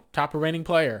 Oh, top remaining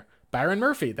player, Byron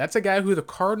Murphy. That's a guy who the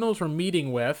Cardinals were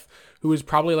meeting with, who was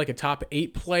probably like a top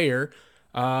 8 player.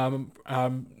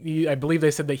 I believe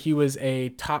they said that he was a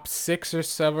top 6 or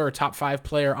 7 or top 5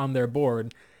 player on their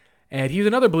board. And he's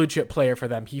another blue chip player for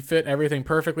them. He fit everything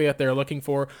perfectly that they're looking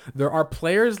for. There are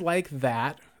players like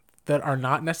that are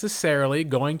not necessarily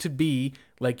going to be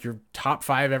like your top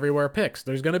 5 everywhere picks.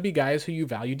 There's going to be guys who you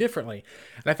value differently.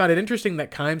 And I found it interesting that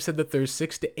Keim said that there's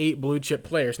 6 to 8 blue chip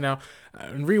players. Now,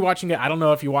 in rewatching it, I don't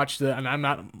know if you watched and I'm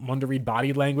not one to read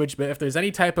body language, but if there's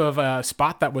any type of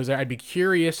spot that was there, I'd be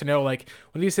curious to know, like,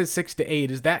 when he says 6 to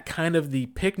 8, is that kind of the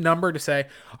pick number to say,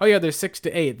 oh yeah, there's 6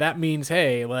 to 8. That means,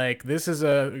 hey, like, this is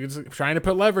it's trying to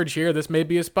put leverage here. This may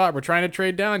be a spot. We're trying to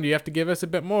trade down. You have to give us a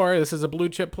bit more. This is a blue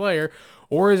chip player.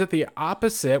 Or is it the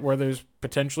opposite, where there's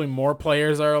potentially more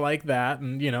players that are like that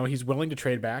and, he's willing to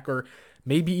trade back? Or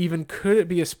maybe even could it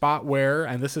be a spot where,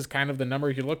 and this is kind of the number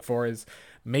you look for, is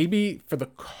maybe for the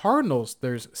Cardinals,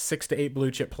 there's 6 to 8 blue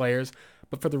chip players,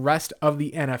 but for the rest of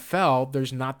the NFL,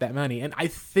 there's not that many. And I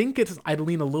think I'd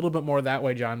lean a little bit more that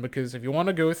way, John, because if you want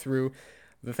to go through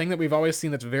the thing that we've always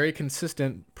seen that's very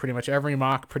consistent, pretty much every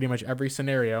mock, pretty much every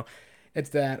scenario, it's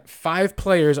that 5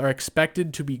 players are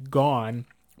expected to be gone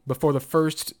before the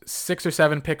first 6 or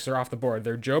 7 picks are off the board.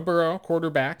 They're Joe Burrow,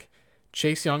 quarterback,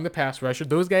 Chase Young, the pass rusher.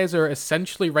 Those guys are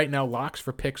essentially right now locks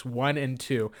for picks 1 and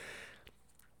 2.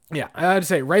 Yeah, I'd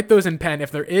say write those in pen. If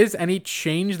there is any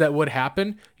change that would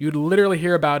happen, you'd literally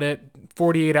hear about it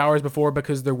 48 hours before,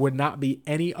 because there would not be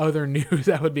any other news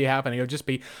that would be happening. It would just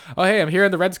be, oh, hey, I'm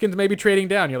hearing the Redskins may be trading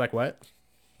down. You're like, what?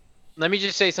 Let me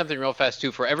just say something real fast,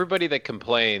 too. For everybody that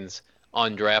complains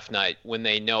on draft night, when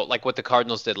they know, like what the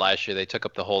Cardinals did last year, they took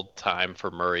up the whole time for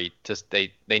Murray.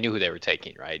 They knew who they were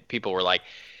taking, right? People were like,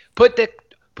 put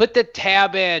the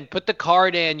tab in, put the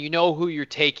card in, you know who you're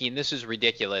taking. This is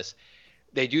ridiculous.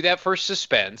 They do that for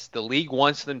suspense. The league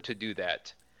wants them to do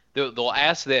that. They'll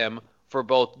ask them for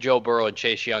both Joe Burrow and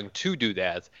Chase Young to do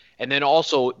that. And then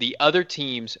also the other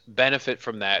teams benefit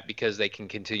from that because they can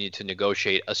continue to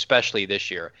negotiate, especially this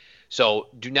year. So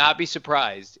do not be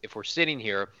surprised if we're sitting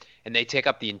here and they take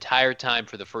up the entire time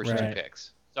for the first 2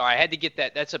 picks. So I had to get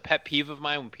that. That's a pet peeve of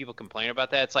mine when people complain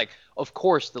about that. It's like, of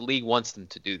course, the league wants them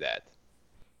to do that.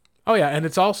 Oh, yeah, and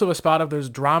it's also a spot of there's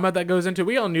drama that goes into.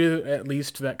 We all knew at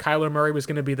least that Kyler Murray was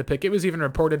going to be the pick. It was even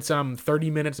reported some 30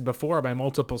 minutes before by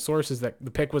multiple sources that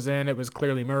the pick was in. It was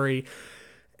clearly Murray.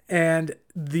 And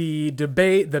the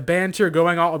debate, the banter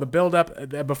going on, the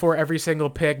build-up before every single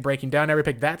pick, breaking down every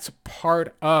pick, that's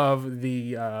part of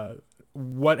the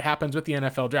what happens with the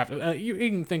NFL draft. You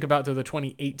can think about to the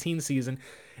 2018 season.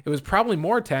 It was probably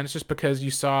more tense just because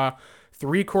you saw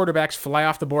 3 quarterbacks fly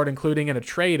off the board, including in a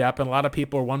trade up, and a lot of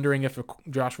people were wondering if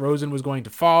Josh Rosen was going to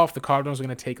fall, if the Cardinals were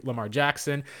going to take Lamar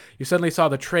Jackson. You suddenly saw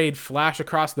the trade flash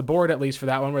across the board, at least for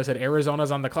that one, where it said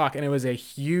Arizona's on the clock, and it was a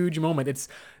huge moment. It's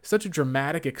such a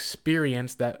dramatic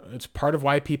experience that it's part of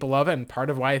why people love it, and part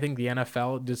of why I think the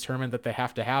NFL determined that they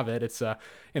have to have it. It's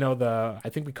I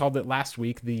think we called it last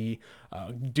week the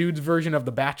dude's version of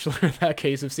The Bachelor in that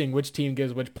case, of seeing which team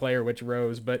gives which player which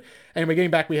rose. But anyway, getting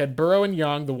back, we had Burrow and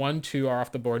Young, the 1-2 are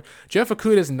off the board. Jeff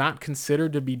Okudah is not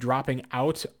considered to be dropping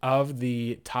out of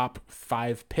the top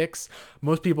 5 picks.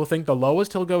 Most people think the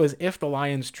lowest he'll go is if the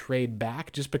Lions trade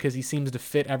back, just because he seems to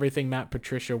fit everything Matt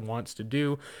Patricia wants to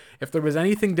do. If there was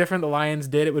anything different the Lions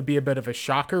did, it would be a bit of a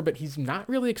shocker, but he's not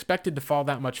really expected to fall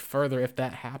that much further if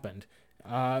that happened.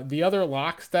 The other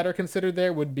locks that are considered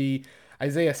there would be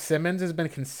Isaiah Simmons has been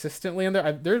consistently in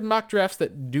there. There's mock drafts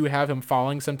that do have him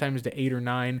falling sometimes to 8 or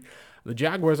 9. The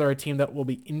Jaguars are a team that will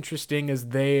be interesting, as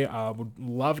they would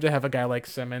love to have a guy like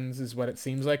Simmons, is what it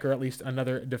seems like, or at least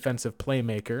another defensive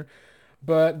playmaker.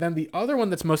 But then the other one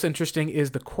that's most interesting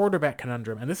is the quarterback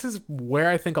conundrum. And this is where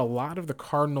I think a lot of the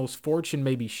Cardinals' fortune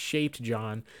may be shaped,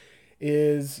 John,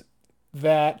 is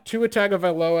that Tua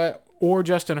Tagovailoa or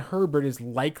Justin Herbert is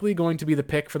likely going to be the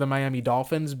pick for the Miami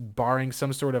Dolphins, barring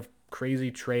some sort of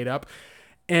crazy trade up.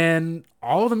 And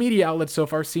all of the media outlets so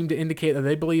far seem to indicate that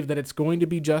they believe that it's going to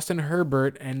be Justin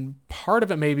Herbert. And part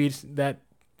of it may be that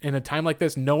in a time like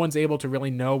this, no one's able to really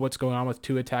know what's going on with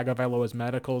Tua Tagovailoa's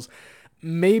medicals.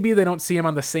 Maybe they don't see him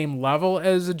on the same level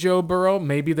as Joe Burrow.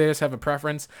 Maybe they just have a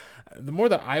preference. The more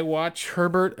that I watch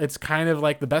Herbert, it's kind of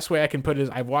like, the best way I can put it is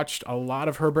I've watched a lot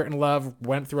of Herbert and Love,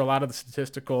 went through a lot of the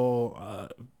statistical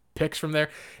picks from there.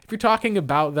 If you're talking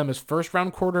about them as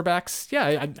first-round quarterbacks,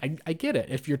 yeah, I get it.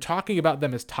 If you're talking about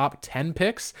them as top 10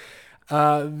 picks,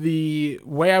 The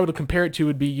way I would compare it to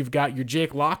would be you've got your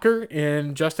Jake Locker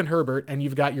in Justin Herbert, and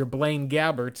you've got your Blaine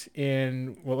Gabbert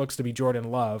in what looks to be Jordan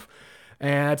Love.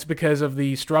 And that's because of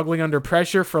the struggling under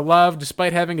pressure for Love,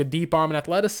 despite having a deep arm and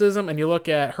athleticism. And you look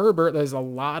at Herbert, there's a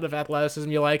lot of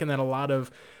athleticism you like, and then a lot of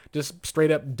just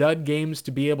straight up dud games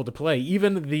to be able to play.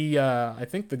 Even I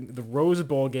think the Rose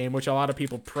Bowl game, which a lot of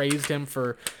people praised him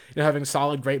for having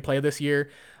solid, great play this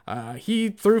year. He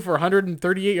threw for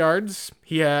 138 yards.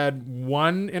 He had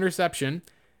 1 interception,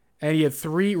 and he had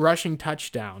 3 rushing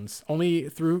touchdowns. Only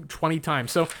threw 20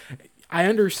 times. So I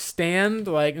understand,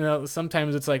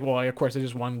 sometimes it's like, well, of course, it's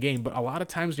just one game. But a lot of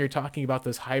times when you're talking about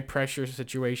those high-pressure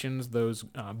situations, those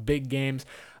big games,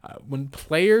 when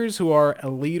players who are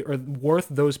elite or worth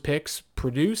those picks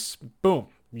produce, boom,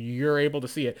 you're able to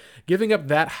see it. Giving up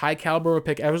that high caliber of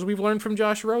pick, as we've learned from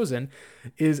Josh Rosen,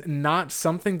 is not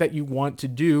something that you want to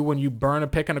do when you burn a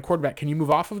pick on a quarterback. Can you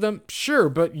move off of them? Sure,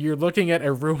 but you're looking at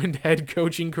a ruined head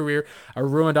coaching career, a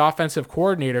ruined offensive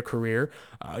coordinator career.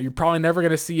 You're probably never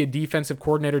going to see a defensive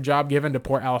coordinator job given to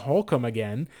poor Al Holcomb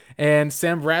again. And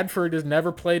Sam Bradford has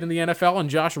never played in the NFL, and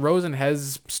Josh Rosen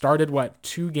has started,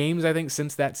 2 games, I think,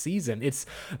 since that season. It's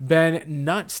been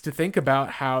nuts to think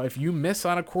about how if you miss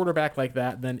on a quarterback like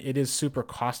that, then it is super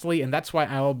costly, and that's why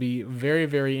I'll be very,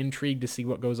 very intrigued to see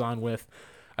what goes on with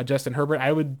Justin Herbert.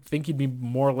 I would think he'd be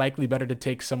more likely better to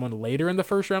take someone later in the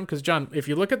first round, because, John, if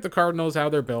you look at the Cardinals, how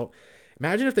they're built,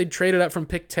 imagine if they traded up from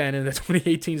pick 10 in the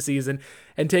 2018 season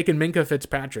and taken Minkah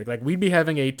Fitzpatrick. We'd be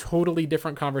having a totally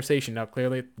different conversation. Now,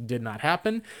 clearly it did not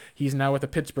happen. He's now with the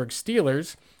Pittsburgh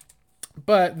Steelers.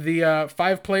 But the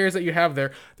 5 players that you have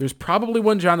there, there's probably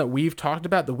one, John, that we've talked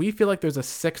about, that we feel like there's a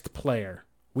 6th player.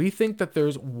 We think that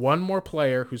there's one more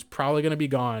player who's probably going to be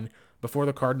gone before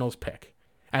the Cardinals pick.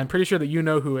 And I'm pretty sure that you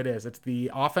know who it is. It's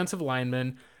the offensive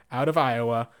lineman out of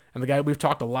Iowa, and the guy we've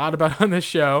talked a lot about on this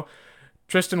show,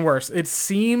 Tristan Wirfs. It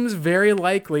seems very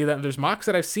likely that there's mocks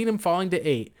that I've seen him falling to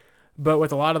 8, but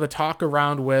with a lot of the talk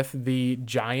around with the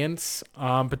Giants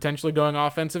potentially going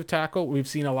offensive tackle, we've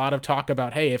seen a lot of talk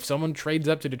about, hey, if someone trades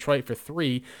up to Detroit for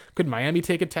 3, could Miami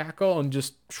take a tackle and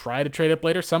just try to trade up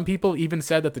later? Some people even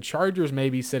said that the Chargers may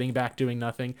be sitting back doing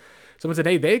nothing. Someone said,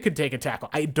 hey, they could take a tackle.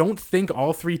 I don't think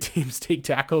all 3 teams take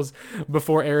tackles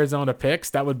before Arizona picks.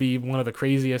 That would be one of the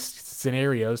craziest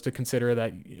scenarios to consider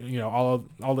that,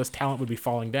 all this talent would be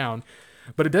falling down.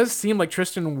 But it does seem like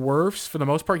Tristan Wirfs, for the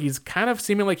most part, he's kind of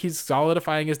seeming like he's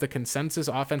solidifying as the consensus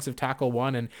offensive tackle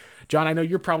 1. And, John, I know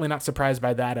you're probably not surprised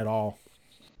by that at all.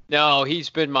 No, he's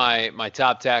been my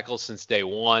top tackle since day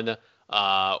one.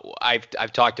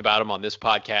 I've talked about him on this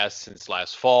podcast since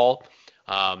last fall.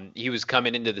 He was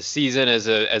coming into the season as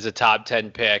a top 10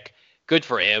 pick. Good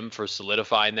for him for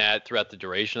solidifying that throughout the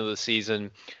duration of the season.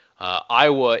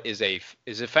 Iowa is a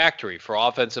factory for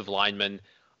offensive linemen,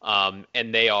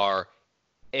 and they are,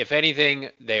 if anything,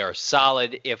 they are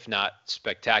solid, if not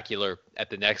spectacular, at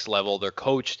the next level. They're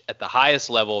coached at the highest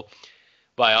level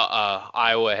by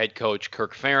Iowa head coach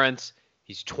Kirk Ferentz.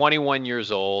 He's 21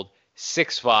 years old,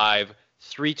 6'5",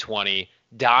 320,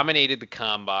 dominated the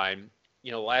combine.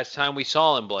 Last time we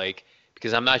saw him, Blake,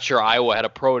 because I'm not sure Iowa had a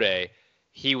pro day,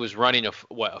 he was running a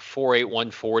 4.8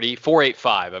 140,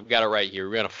 4.85. I've got it right here.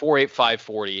 He ran a 4.8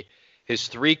 540. His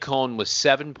 3-cone was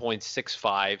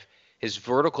 7.65. His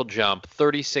vertical jump,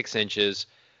 36 inches,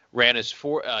 ran his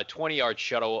 20-yard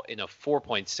shuttle in a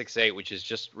 4.68, which is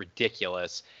just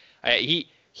ridiculous. He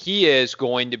is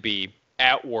going to be,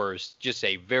 at worst, just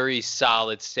a very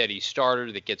solid, steady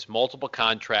starter that gets multiple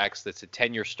contracts, that's a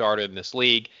 10-year starter in this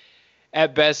league.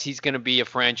 At best, he's going to be a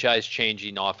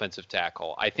franchise-changing offensive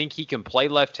tackle. I think he can play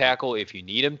left tackle if you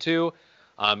need him to,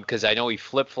 because I know he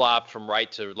flip-flopped from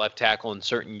right to left tackle in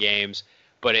certain games.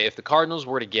 But if the Cardinals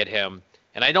were to get him,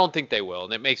 and I don't think they will,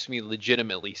 and it makes me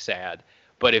legitimately sad,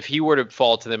 but if he were to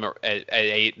fall to them at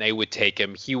 8 and they would take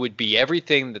him, he would be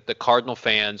everything that the Cardinal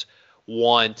fans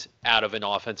want out of an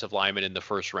offensive lineman in the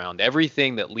first round.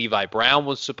 Everything that Levi Brown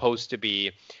was supposed to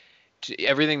be,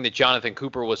 everything that Jonathan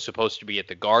Cooper was supposed to be at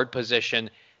the guard position.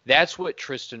 That's what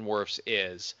Tristan Wirfs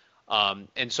is.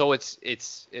 And so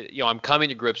it's I'm coming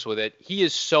to grips with it. He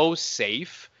is so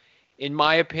safe, in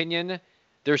my opinion.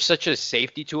 There's such a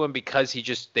safety to him because he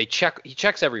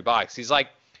checks every box. He's like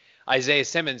Isaiah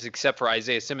Simmons, except for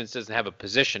Isaiah Simmons doesn't have a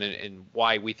position, and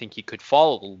why we think he could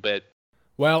fall a little bit.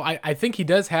 Well, I think he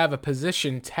does have a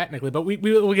position technically, but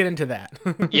we'll get into that.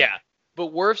 Yeah.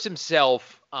 But Wirfs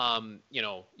himself,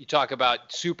 you talk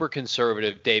about super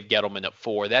conservative Dave Gettleman at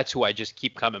 4. That's who I just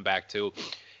keep coming back to.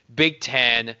 Big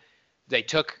Ten. They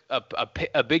took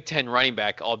a Big Ten running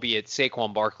back, albeit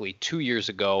Saquon Barkley, 2 years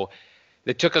ago.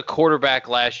 They took a quarterback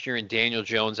last year in Daniel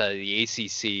Jones out of the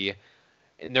ACC.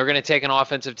 and they're going to take an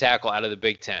offensive tackle out of the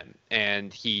Big Ten.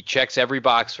 And he checks every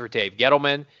box for Dave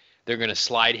Gettleman. They're going to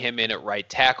slide him in at right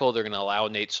tackle. They're going to allow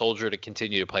Nate Soldier to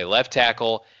continue to play left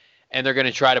tackle. And they're going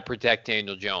to try to protect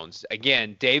Daniel Jones.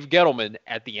 Again, Dave Gettleman,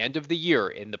 at the end of the year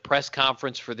in the press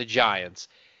conference for the Giants,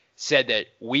 said that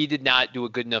we did not do a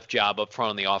good enough job up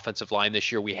front on the offensive line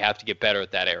this year. We have to get better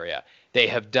at that area. They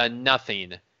have done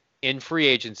nothing in free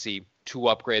agency to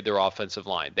upgrade their offensive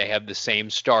line. They have the same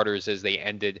starters as they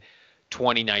ended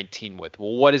 2019 with.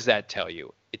 Well, what does that tell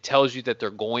you? It tells you that they're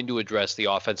going to address the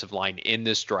offensive line in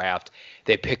this draft.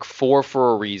 They pick 4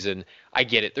 for a reason. I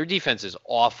get it. Their defense is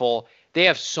awful. They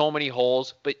have so many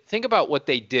holes, but think about what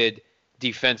they did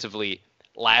defensively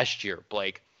last year,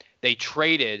 Blake. They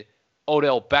traded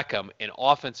Odell Beckham, an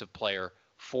offensive player,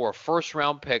 for a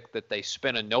first-round pick that they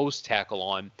spent a nose tackle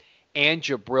on, and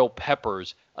Jabril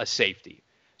Peppers, a safety.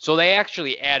 So they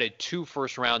actually added 2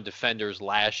 first-round defenders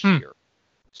last year.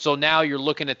 So now you're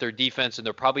looking at their defense, and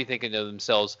they're probably thinking to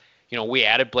themselves, we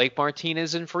added Blake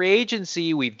Martinez in free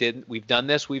agency. We've done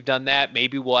this, we've done that.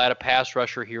 Maybe we'll add a pass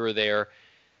rusher here or there.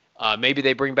 Maybe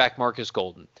they bring back Marcus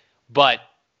Golden. But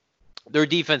their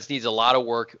defense needs a lot of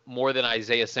work, more than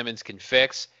Isaiah Simmons can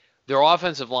fix. Their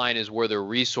offensive line is where their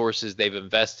resources they've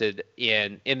invested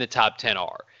in the top 10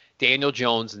 are. Daniel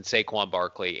Jones and Saquon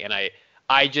Barkley. And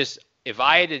if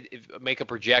I had to make a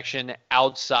projection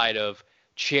outside of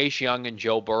Chase Young and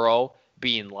Joe Burrow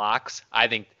being locks, I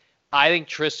think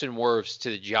Tristan Wirfs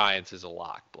to the Giants is a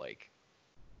lock, Blake.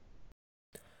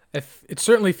 If it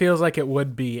certainly feels like it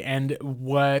would be, and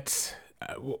what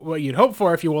you'd hope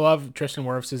for if you love Tristan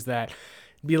Wirfs is that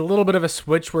it'd be a little bit of a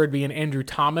switch where it'd be an Andrew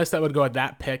Thomas that would go at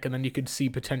that pick, and then you could see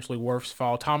potentially Wirfs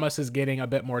fall. Thomas is getting a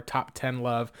bit more top 10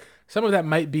 love. Some of that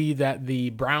might be that the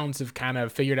Browns have kind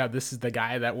of figured out this is the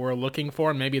guy that we're looking for,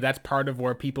 and maybe that's part of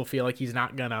where people feel like he's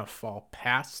not going to fall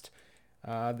past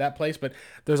that place. But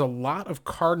there's a lot of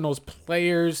Cardinals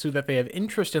players that they have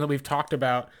interest in that we've talked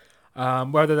about,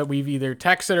 whether that we've either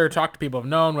texted or talked to people have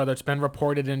known, whether it's been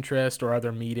reported interest or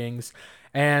other meetings.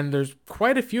 And there's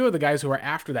quite a few of the guys who are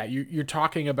after that. You're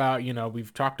talking about,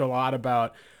 we've talked a lot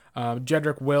about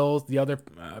Jedrick Wills, the other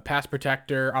pass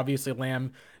protector, obviously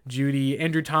Lamb, Judy,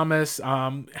 Andrew Thomas.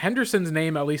 Henderson's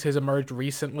name at least has emerged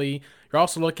recently. You're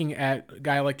also looking at a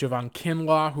guy like Javon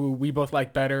Kinlaw, who we both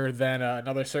like better than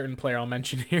another certain player I'll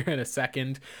mention here in a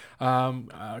second.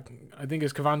 I think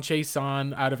it's Kevon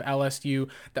Chason out of LSU.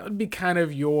 That would be kind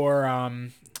of your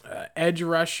edge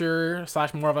rusher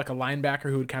 / more of like a linebacker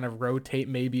who would kind of rotate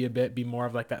maybe a bit, be more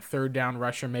of like that third down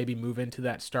rusher, maybe move into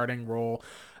that starting role.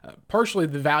 Partially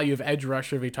the value of edge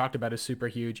rusher we talked about is super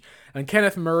huge. And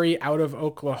Kenneth Murray out of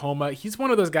Oklahoma, he's one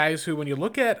of those guys who, when you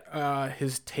look at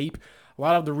his tape, a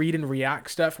lot of the read and react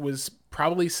stuff was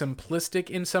probably simplistic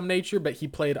in some nature, but he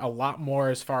played a lot more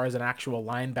as far as an actual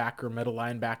linebacker, middle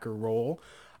linebacker role.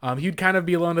 He'd kind of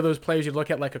be one of those players you'd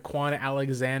look at, like a Quan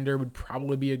Alexander would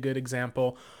probably be a good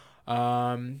example.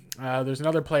 There's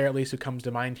another player at least who comes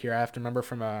to mind here. I have to remember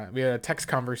from we had a text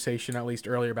conversation at least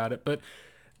earlier about it, but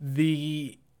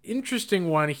the interesting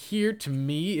one here to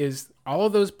me is all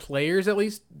of those players at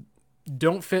least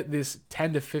don't fit this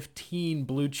 10 to 15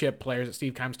 blue chip players that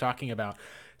Steve Keim's talking about.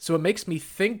 So it makes me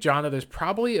think, John, that there's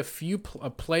probably a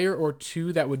player or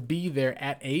two that would be there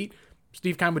at 8.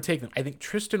 Steve Keim would take them. I think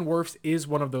Tristan Wirfs is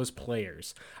one of those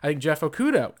players. I think Jeff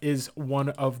Okudah is one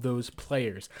of those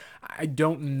players. I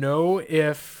don't know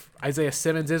if Isaiah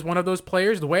Simmons is one of those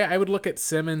players. The way I would look at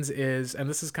Simmons is, and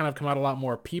this has kind of come out a lot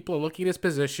more, people are looking at his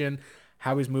position,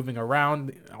 how he's moving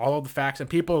around, all of the facts, and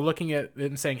people are looking at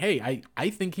it and saying, hey, I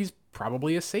think he's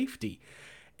probably a safety.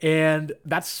 And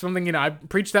that's something, I've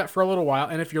preached that for a little while.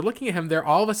 And if you're looking at him there,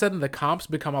 all of a sudden the comps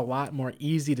become a lot more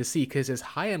easy to see because his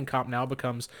high-end comp now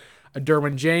becomes a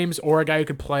Derwin James or a guy who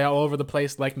could play all over the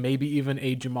place, like maybe even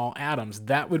a Jamal Adams.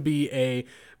 That would be a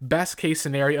best case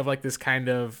scenario of like this kind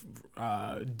of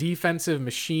defensive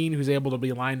machine who's able to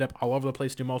be lined up all over the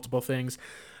place, do multiple things.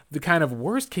 The kind of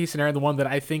worst case scenario, the one that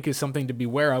I think is something to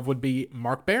beware of, would be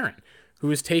Mark Barron, who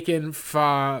was taken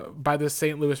by the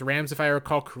St. Louis Rams, if I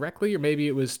recall correctly, or maybe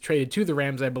it was traded to the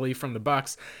Rams, I believe, from the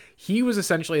Bucs. He was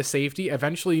essentially a safety,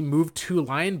 eventually moved to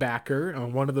linebacker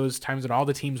on one of those times that all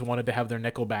the teams wanted to have their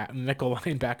nickel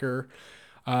linebacker,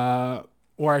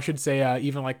 or I should say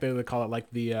even like they call it like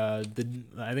the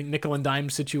I think nickel and dime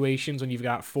situations when you've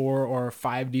got 4 or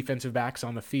 5 defensive backs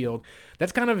on the field.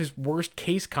 That's kind of his worst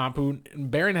case comp.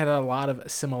 Barron had a lot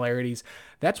of similarities.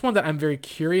 That's one that I'm very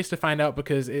curious to find out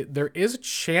because there is a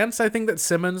chance, I think, that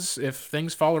Simmons, if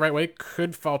things fall the right way,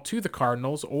 could fall to the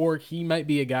Cardinals, or he might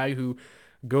be a guy who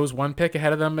goes one pick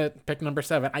ahead of them at pick number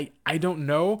 7. I don't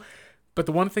know. But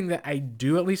the one thing that I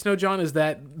do at least know, John, is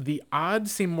that the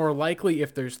odds seem more likely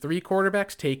if there's 3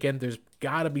 quarterbacks taken, there's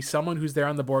got to be someone who's there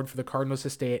on the board for the Cardinals to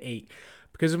stay at 8.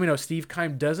 Because we know Steve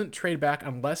Keim doesn't trade back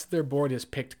unless their board is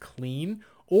picked clean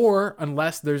or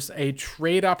unless there's a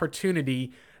trade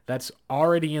opportunity that's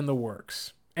already in the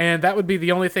works. And that would be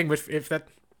the only thing which if that...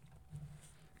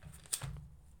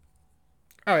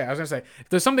 Oh, yeah, I was going to say, if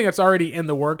there's something that's already in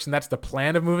the works and that's the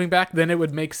plan of moving back, then it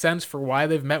would make sense for why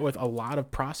they've met with a lot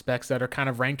of prospects that are kind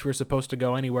of ranked who are supposed to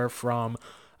go anywhere from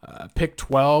pick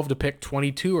 12 to pick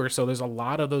 22 or so. There's a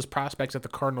lot of those prospects that the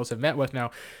Cardinals have met with.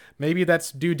 Now, maybe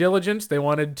that's due diligence. They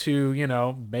wanted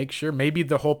to, make sure. Maybe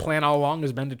the whole plan all along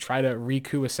has been to try to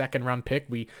recoup a second-round pick.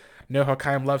 We know how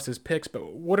Keim loves his picks,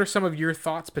 but what are some of your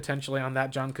thoughts potentially on that,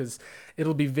 John? Because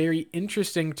it'll be very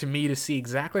interesting to me to see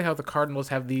exactly how the Cardinals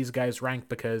have these guys ranked,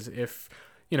 because if,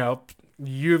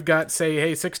 you've got, say,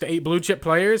 hey, 6 to 8 blue chip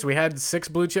players, we had 6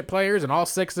 blue chip players and all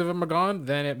 6 of them are gone,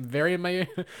 then it very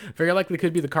likely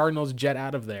could be the Cardinals jet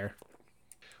out of there.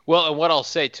 Well, and what I'll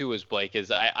say too is, Blake,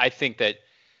 is I think that,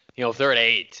 if they're at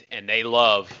 8 and they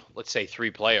love, let's say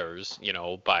 3 players,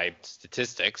 by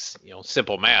statistics,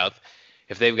 simple math,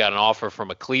 if they've got an offer from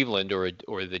a Cleveland or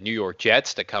the New York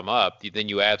Jets to come up, then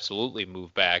you absolutely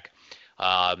move back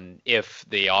if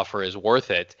the offer is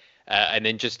worth it, and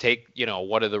then just take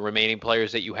one of the remaining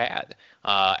players that you had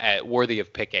at worthy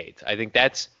of pick 8. I think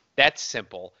that's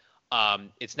simple.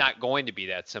 It's not going to be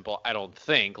that simple, I don't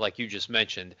think. Like you just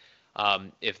mentioned,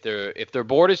 if their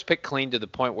board is picked clean to the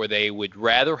point where they would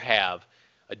rather have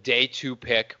a day 2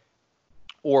 pick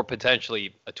or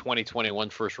potentially a 2021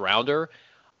 first rounder.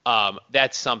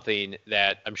 That's something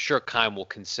that I'm sure Keim will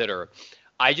consider.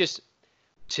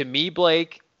 To me,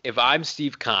 Blake, if I'm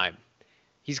Steve Keim,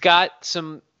 he's got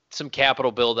some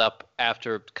capital build up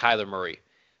after Kyler Murray,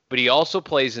 but he also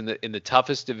plays in the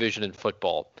toughest division in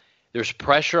football. There's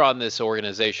pressure on this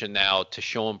organization now to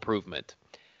show improvement.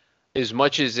 As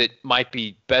much as it might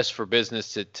be best for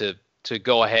business to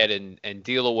go ahead and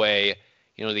deal away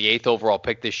the 8th overall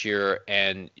pick this year,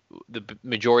 and the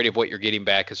majority of what you're getting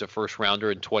back is a first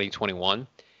rounder in 2021.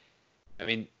 I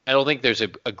mean, I don't think there's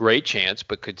a great chance,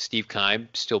 but could Steve Keim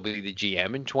still be the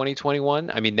GM in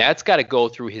 2021? I mean, that's got to go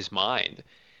through his mind.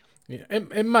 Yeah,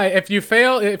 it might. If you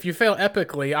fail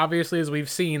epically, obviously, as we've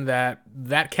seen,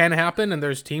 that can happen, and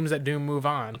there's teams that do move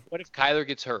on. What if Kyler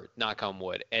gets hurt, knock on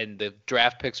wood, and the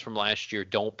draft picks from last year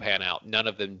don't pan out? None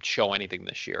of them show anything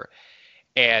this year.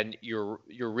 And you're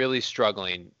really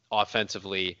struggling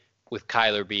offensively with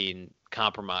Kyler being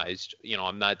compromised.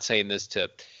 I'm not saying this to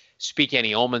speak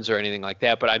any omens or anything like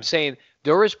that, but I'm saying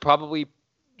there is probably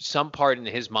some part in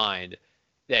his mind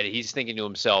that he's thinking to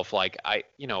himself, like, I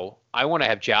want to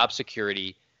have job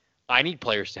security. I need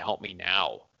players to help me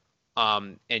now.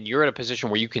 And you're in a position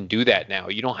where you can do that now.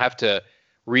 You don't have to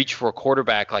reach for a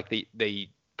quarterback like they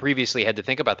previously had to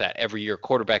think about that every year.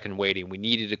 Quarterback in waiting. We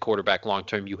needed a quarterback long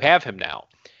term. You have him now.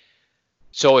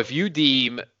 So if you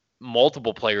deem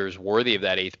multiple players worthy of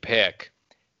that 8th pick,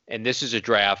 and this is a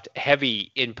draft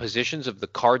heavy in positions of the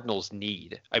Cardinals'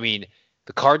 need. I mean,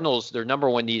 the Cardinals, their number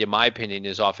one need, in my opinion,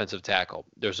 is offensive tackle.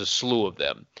 There's a slew of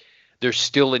them. There's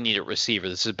still a need at receiver.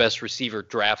 This is the best receiver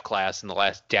draft class in the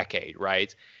last decade,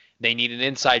 right? They need an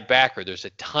inside backer. There's a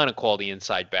ton of quality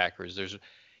inside backers. There's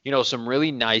some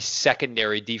really nice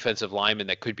secondary defensive linemen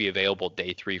that could be available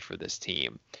day 3 for this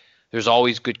team. There's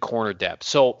always good corner depth.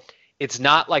 So it's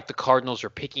not like the Cardinals are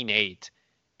picking 8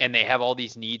 and they have all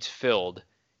these needs filled,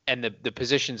 and the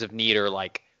positions of need are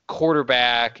like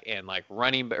quarterback and like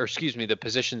the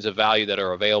positions of value that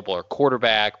are available are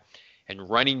quarterback and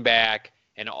running back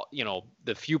and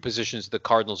the few positions the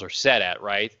Cardinals are set at,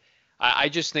 right? I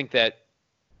just think that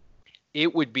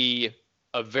it would be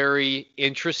a very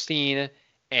interesting,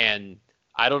 and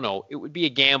I don't know, it would be a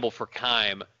gamble for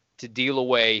Keim to deal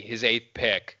away his 8th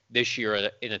pick this year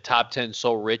in a top 10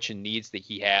 so rich in needs that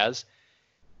he has,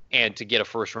 and to get a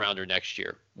first rounder next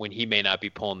year when he may not be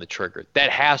pulling the trigger. That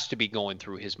has to be going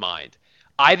through his mind.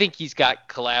 I think he's got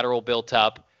collateral built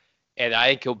up, and I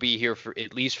think he'll be here for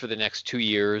at least for the next 2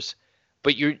 years.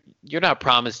 But you're not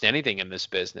promised anything in this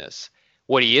business.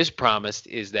 What he is promised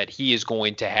is that he is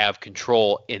going to have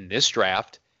control in this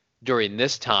draft during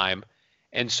this time.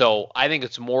 And so I think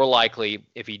it's more likely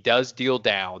if he does deal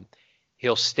down,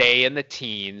 he'll stay in the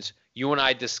teens. You and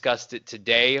I discussed it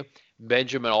today.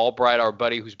 Benjamin Albright, our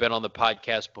buddy who's been on the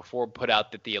podcast before, put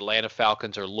out that the Atlanta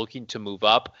Falcons are looking to move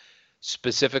up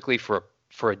specifically for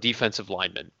a defensive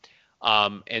lineman.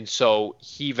 And so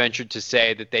he ventured to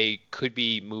say that they could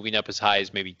be moving up as high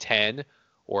as maybe 10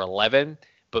 or 11.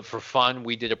 But for fun,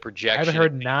 we did a projection. I've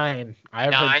heard 9.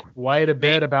 I've heard quite a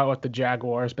bit about what the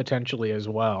Jaguars potentially as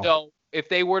well. So if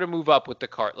they were to move up with the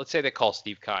card, let's say they call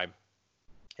Steve Keim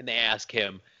and they ask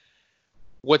him,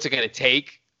 what's it going to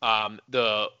take?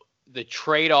 The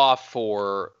trade-off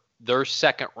for their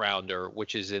second rounder,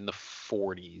 which is in the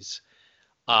 40s,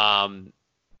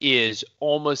 is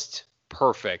almost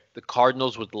perfect. The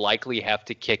Cardinals would likely have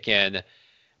to kick in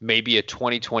maybe a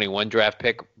 2021 draft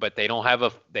pick, but they don't have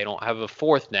a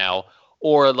fourth now.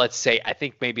 Or let's say, I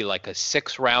think maybe like a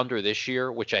 6th rounder this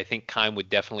year, which I think Keim would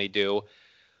definitely do.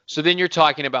 So then you're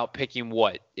talking about picking,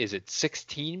 what is it,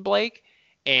 16, Blake,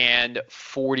 and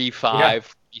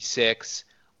 45, 46.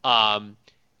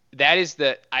 That is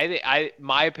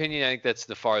my opinion. I think that's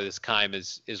the farthest Keim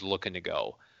is looking to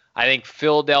go. I think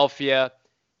Philadelphia,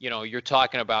 you're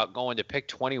talking about going to pick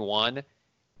 21.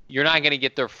 You're not going to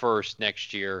get their first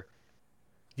next year.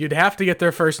 You'd have to get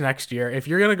there first next year. If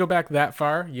you're going to go back that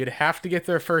far, you'd have to get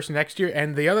there first next year.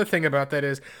 And the other thing about that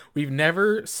is we've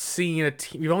never seen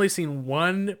we've only seen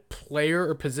one player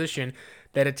or position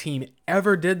that a team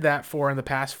ever did that for in the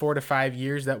past 4 to 5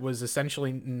 years. That was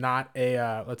essentially not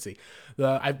a let's see.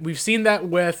 We've seen that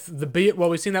with the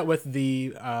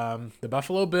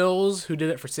Buffalo Bills, who did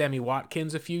it for Sammy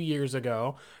Watkins a few years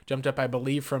ago, jumped up, I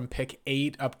believe, from pick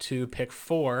 8 up to pick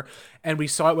 4, and we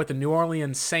saw it with the New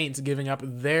Orleans Saints giving up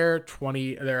their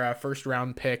first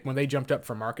round pick when they jumped up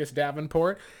for Marcus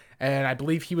Davenport. And I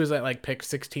believe he was at like pick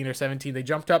 16 or 17. They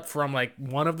jumped up from like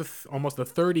one of the almost the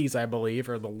 30s, I believe,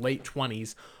 or the late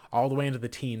 20s, all the way into the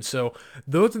teens. So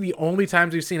those are the only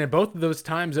times we've seen it. Both of those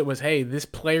times it was, hey, this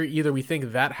player, either we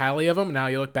think that highly of him. Now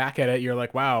you look back at it, you're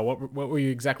like, wow, what were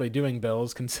you exactly doing,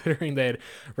 Bills, considering they had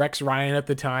Rex Ryan at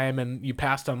the time and you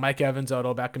passed on Mike Evans,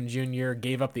 Odell Beckham Jr.,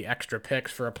 gave up the extra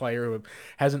picks for a player who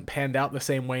hasn't panned out the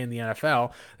same way in the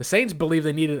NFL. The Saints believe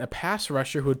they needed a pass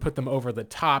rusher who would put them over the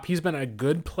top. He's been a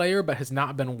good player, but has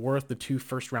not been worth the 2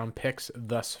 first-round picks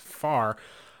thus far.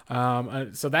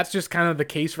 So that's just kind of the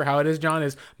case for how it is, John,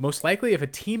 is most likely if a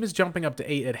team is jumping up to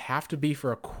 8, it'd have to be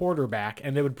for a quarterback,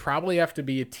 and it would probably have to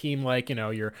be a team like,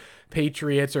 your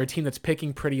Patriots or a team that's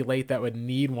picking pretty late that would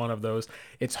need one of those.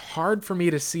 It's hard for me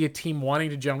to see a team wanting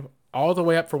to jump all the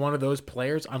way up for one of those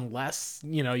players unless,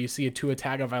 you see a Tua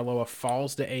Tagovailoa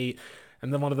falls to 8,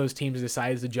 and then one of those teams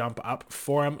decides to jump up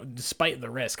for him despite the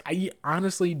risk. I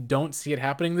honestly don't see it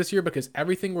happening this year because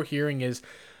everything we're hearing is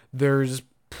there's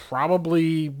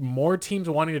probably more teams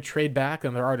wanting to trade back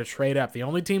than there are to trade up. The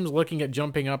only teams looking at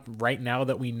jumping up right now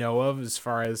that we know of, as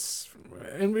far as,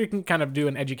 and we can kind of do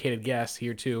an educated guess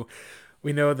here too,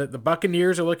 we know that the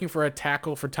Buccaneers are looking for a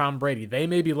tackle for Tom Brady. They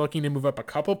may be looking to move up a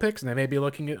couple picks, and they may be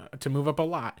looking to move up a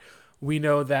lot. We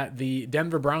know that the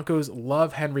Denver Broncos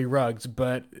love Henry Ruggs,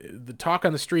 but the talk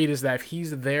on the street is that if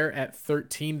he's there at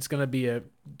 13, it's going to be a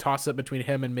toss-up between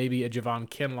him and maybe a Javon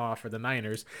Kinlaw for the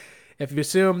Niners. If you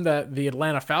assume that the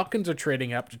Atlanta Falcons are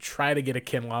trading up to try to get a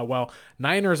Kinlaw, well,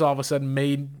 Niners all of a sudden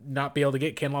may not be able to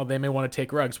get Kinlaw. They may want to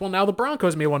take Ruggs. Well, now the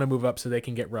Broncos may want to move up so they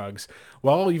can get Ruggs.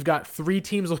 Well, you've got 3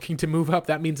 teams looking to move up.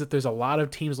 That means that there's a lot of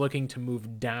teams looking to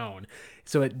move down.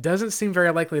 So it doesn't seem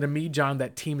very likely to me, John,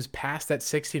 that teams past that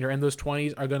 16 or in those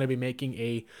 20s are going to be making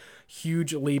a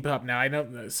huge leap up. Now, I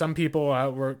know some people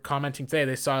were commenting today.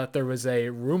 They saw that there was a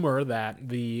rumor that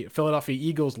the Philadelphia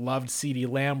Eagles loved CeeDee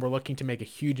Lamb, were looking to make a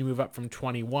huge move up from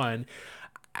 21.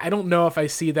 I don't know if I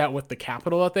see that with the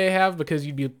capital that they have, because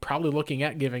you'd be probably looking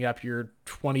at giving up your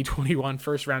 2021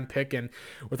 first round pick, and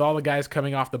with all the guys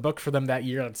coming off the book for them that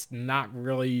year, it's not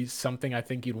really something I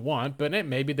think you'd want, but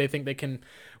maybe they think they can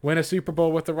win a Super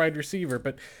Bowl with the wide receiver.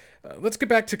 But let's get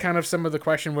back to kind of some of the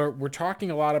question where we're talking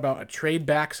a lot about a trade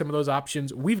back, some of those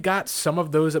options. We've got some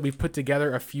of those that we've put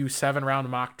together, a few 7-round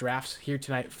mock drafts here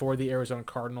tonight for the Arizona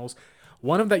Cardinals.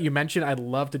 One of them that you mentioned I'd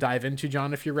love to dive into,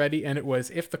 John, if you're ready, and it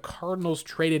was if the Cardinals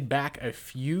traded back a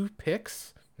few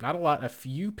picks, not a lot, a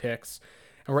few picks,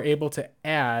 and were able to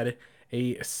add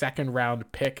a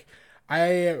 2nd-round pick.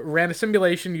 I ran a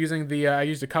simulation using I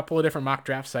used a couple of different mock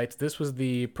draft sites. This was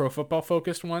the Pro Football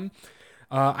Focused one.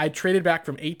 I traded back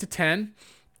from 8 to 10,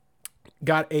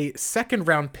 got a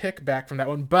 2nd-round pick back from that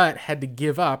one, but had to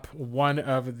give up one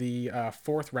of the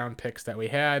 4th-round picks that we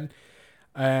had.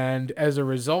 And as a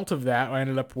result of that, I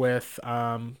ended up with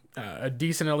a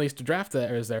decent, at least, draft that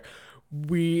was there.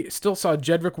 We still saw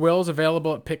Jedrick Wills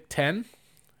available at pick 10.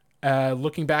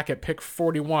 Looking back at pick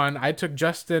 41, I took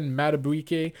Justin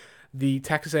Madubuike, the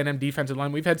Texas A&M defensive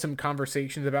line. We've had some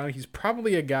conversations about him. He's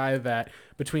probably a guy that,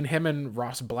 between him and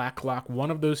Ross Blacklock,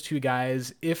 one of those two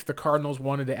guys, if the Cardinals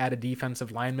wanted to add a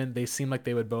defensive lineman, they seem like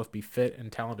they would both be fit and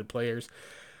talented players.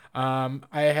 I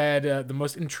had the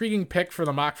most intriguing pick for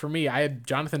the mock for me. I had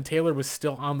Jonathan Taylor was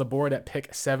still on the board at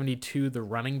pick 72, the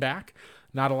running back.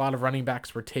 Not a lot of running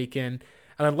backs were taken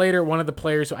And then later, one of the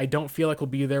players who I don't feel like will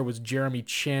be there was Jeremy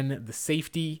Chin, the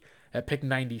safety, at pick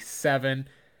 97.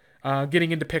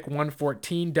 Getting into pick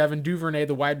 114, Devin Duvernay,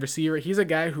 the wide receiver. He's a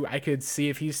guy who I could see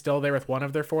if he's still there with one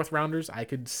of their fourth rounders. I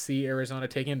could see Arizona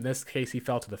taking him. In this case, he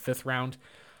fell to the fifth round.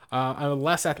 A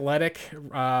less athletic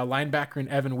linebacker in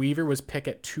Evan Weaver was pick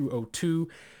at 202.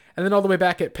 And then all the way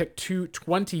back at pick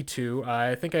 222,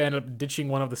 I think I ended up ditching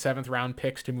one of the seventh round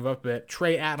picks to move up a bit.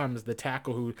 Trey Adams, the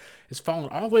tackle, who has fallen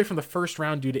all the way from the first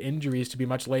round due to injuries to be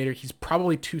much later. He's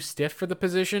probably too stiff for the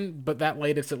position, but that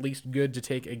late it's at least good to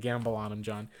take a gamble on him,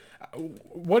 John.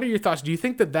 What are your thoughts? Do you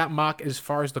think that mock, as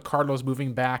far as the Cardinals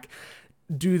moving back,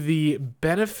 do the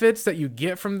benefits that you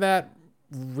get from that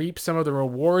reap some of the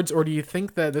rewards, or do you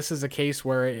think that this is a case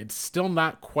where it's still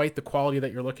not quite the quality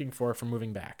that you're looking for from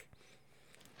moving back?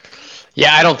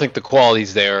 Yeah, I don't think the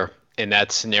quality's there in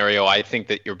that scenario. I think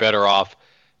that you're better off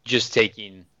just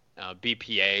taking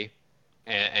BPA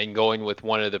and going with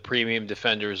one of the premium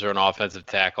defenders or an offensive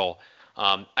tackle.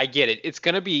 I get it. It's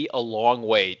going to be a long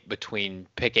wait between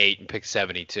pick 8 and pick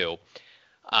 72.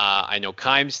 I know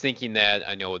Keim's thinking that.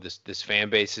 I know this fan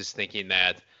base is thinking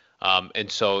that.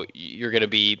 And so you're going to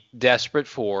be desperate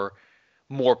for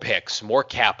more picks, more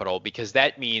capital, because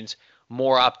that means,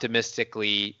 more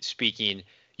optimistically speaking,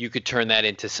 you could turn that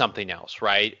into something else,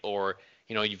 right? Or,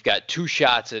 you've got 2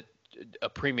 shots at a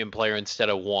premium player instead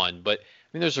of 1. But,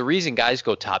 there's a reason guys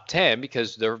go top 10,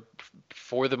 because they're,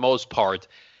 for the most part,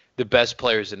 the best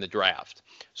players in the draft.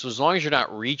 So as long as you're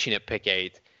not reaching at pick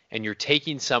 8 and you're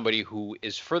taking somebody who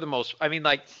is, for the most,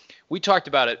 we talked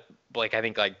about it, Blake, I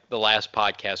think the last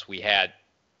podcast we had,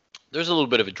 there's a little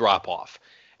bit of a drop-off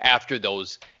after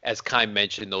those, as Keim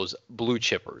mentioned, those blue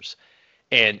chippers.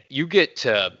 And you get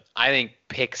to, I think,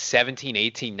 pick 17,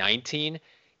 18, 19,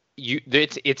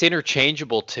 it's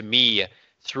interchangeable to me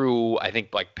through, I think,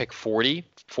 pick 40,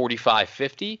 45,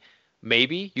 50,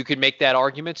 maybe. You could make that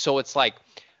argument. So it's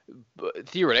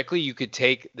theoretically, you could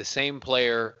take the same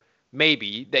player,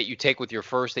 maybe, that you take with your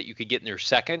first that you could get in your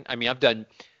second. I've done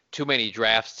too many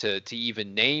drafts to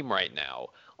even name right now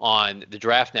on the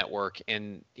Draft Network.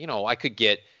 And, I could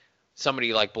get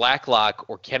somebody like Blacklock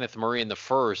or Kenneth Murray in the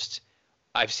first.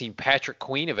 I've seen Patrick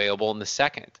Queen available in the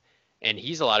second, and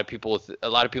he's a lot of people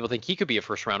think he could be a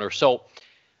first rounder. So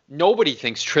nobody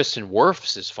thinks Tristan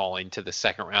Wirfs is falling to the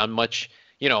second round much,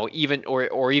 even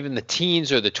or even the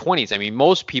teens or the 20s.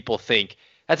 Most people think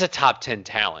that's a top 10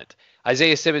 talent.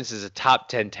 Isaiah Simmons is a top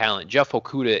 10 talent. Jeff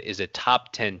Okudah is a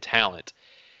top 10 talent.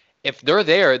 If they're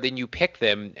there, then you pick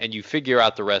them and you figure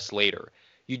out the rest later.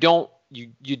 You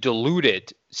dilute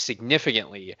it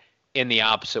significantly in the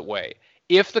opposite way.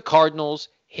 If the Cardinals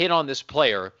hit on this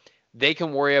player, they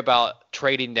can worry about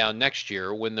trading down next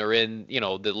year when they're in,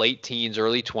 the late teens,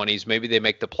 early 20s. Maybe they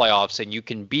make the playoffs, and you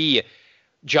can be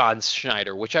John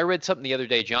Schneider, which I read something the other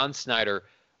day. John Schneider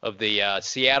of the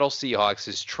Seattle Seahawks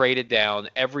has traded down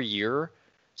every year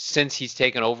since he's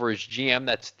taken over as GM.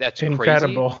 That's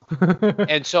incredible. Crazy.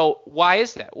 And so why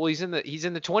is that? Well, he's in the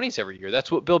 20s every year.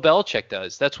 That's what Bill Belichick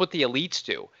does. That's what the elites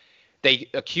do. They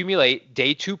accumulate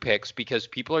day 2 picks because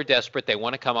people are desperate. They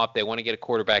want to come up. They want to get a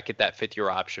quarterback at that 5th-year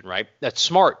option, right? That's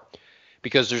smart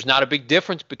because there's not a big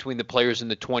difference between the players in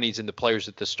the 20s and the players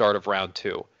at the start of round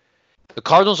 2. The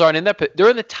Cardinals aren't in that. They're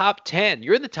in the top 10.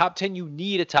 You're in the top 10. You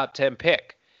need a top 10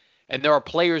 pick. And there are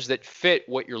players that fit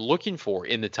what you're looking for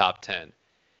in the top 10.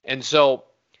 And so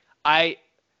I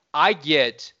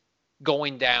get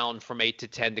going down from 8 to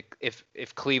 10 to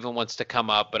if Cleveland wants to come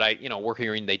up, but we're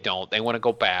hearing they don't. They want to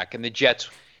go back. And the Jets,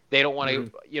 they don't want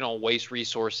to waste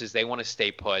resources. They want to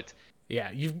stay put.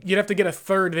 Yeah, you'd have to get a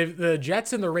third. The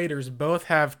Jets and the Raiders both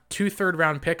have 2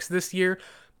 third-round picks this year,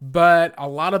 but a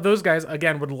lot of those guys,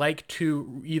 again, would like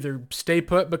to either stay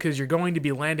put because you're going to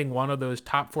be landing one of those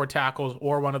top 4 tackles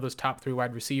or one of those top 3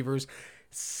 wide receivers.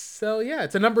 So, yeah,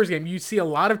 it's a numbers game. You see a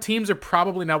lot of teams are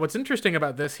probably – now what's interesting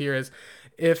about this here is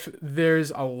if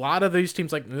there's a lot of these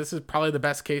teams, this is probably the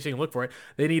best case you can look for it,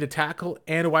 they need a tackle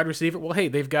and a wide receiver. Well, hey,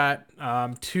 they've got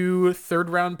 2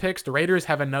 third-round picks. The Raiders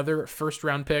have another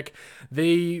first-round pick.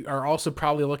 They are also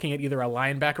probably looking at either a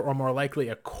linebacker or more likely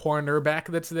a cornerback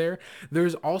that's there.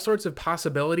 There's all sorts of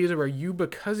possibilities where you,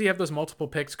 because you have those multiple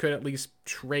picks, could at least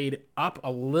trade up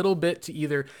a little bit to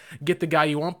either get the guy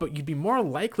you want, but you'd be more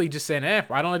likely just saying,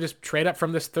 why don't I just trade up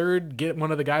from this third, get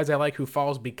one of the guys I like who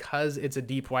falls because it's a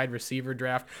deep wide receiver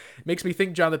draft. It makes me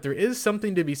think, John, that there is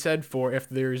something to be said for if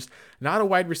there's not a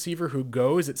wide receiver who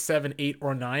goes at 7, 8,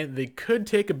 or 9, they could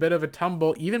take a bit of a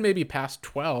tumble, even maybe past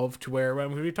 12, to where,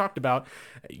 when we talked about,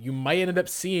 you might end up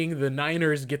seeing the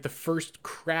Niners get the first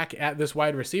crack at this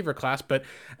wide receiver class. But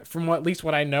from at least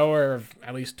what I know, or have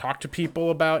at least talked to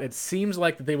people about, it seems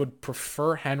like that they would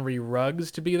prefer Henry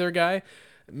Ruggs to be their guy.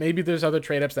 Maybe there's other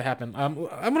trade-ups that happen.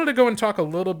 I wanted to go and talk a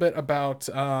little bit about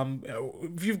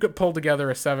if you've pulled together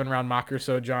a 7-round mock or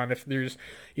so, John, if there's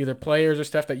either players or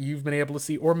stuff that you've been able to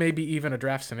see, or maybe even a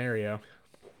draft scenario.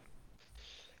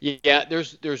 Yeah,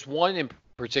 there's one in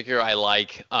particular I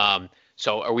like.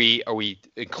 So are we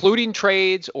including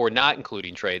trades or not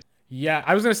including trades? Yeah,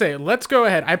 I was going to say, let's go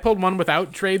ahead. I pulled one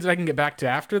without trades that I can get back to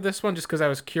after this one just because I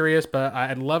was curious, but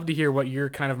I'd love to hear what your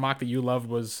kind of mock that you loved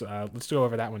was. Let's go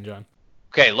over that one, John.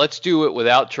 Okay, let's do it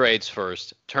without trades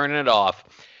first. Turning it off.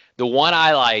 The one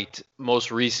I liked most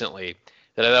recently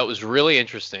that I thought was really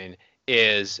interesting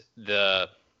is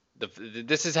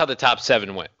this is how the top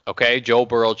 7 went. Okay, Joe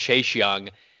Burrow, Chase Young,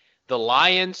 the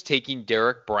Lions taking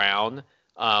Derek Brown,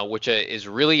 which is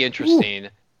really interesting,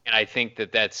 and I think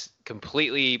that's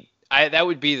completely. That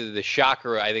would be the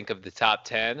shocker, I think, of the top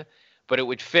 10, but it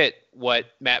would fit what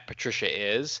Matt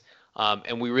Patricia is,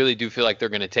 and we really do feel like they're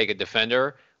going to take a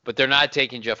defender. But they're not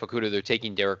taking Jeff Okudah. They're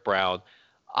taking Derek Brown.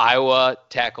 Iowa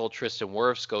tackle Tristan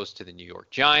Wirfs goes to the New York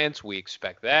Giants. We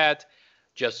expect that.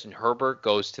 Justin Herbert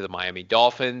goes to the Miami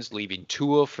Dolphins, leaving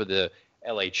Tua for the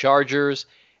LA Chargers.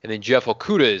 And then Jeff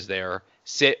Okudah is there,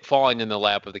 falling in the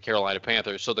lap of the Carolina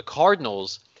Panthers. So the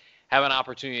Cardinals have an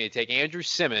opportunity to take Andrew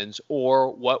Simmons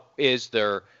or what is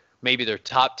maybe their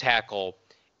top tackle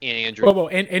in Andrew. Whoa,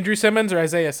 Andrew Simmons or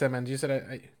Isaiah Simmons? You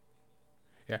said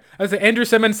Yeah, I was say Andrew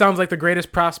Simmons sounds like the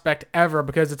greatest prospect ever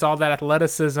because it's all that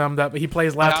athleticism that he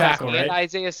plays left tackle, right?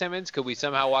 Isaiah Simmons, could we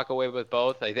somehow walk away with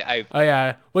both? Oh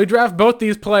yeah, we draft both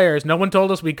these players. No one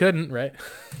told us we couldn't, right?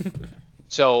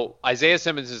 So Isaiah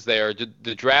Simmons is there.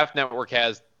 The Draft Network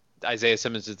has Isaiah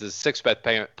Simmons as the 6th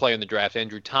best player in the draft.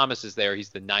 Andrew Thomas is there. He's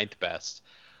the 9th best.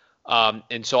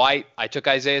 And so I took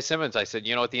Isaiah Simmons. I said,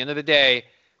 at the end of the day,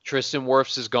 Tristan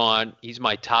Wirfs is gone. He's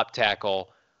my top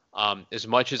tackle. As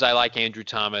much as I like Andrew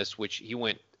Thomas, which he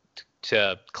went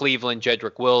to Cleveland,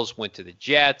 Jedrick Wills went to the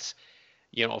Jets.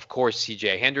 Of course,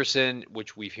 C.J. Henderson,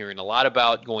 which we've hearing a lot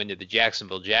about, going to the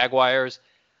Jacksonville Jaguars.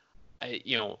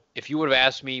 If you would have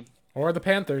asked me. Or the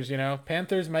Panthers,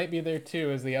 Panthers might be there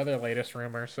too, is the other latest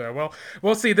rumor. So, well,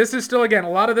 we'll see. This is still, again, a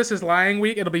lot of this is lying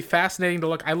week. It'll be fascinating to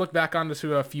look. I look back on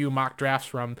to a few mock drafts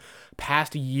from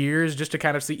past years just to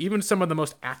kind of see even some of the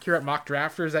most accurate mock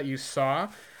drafters that you saw.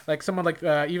 Like someone like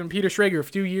even Peter Schrager a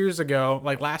few years ago,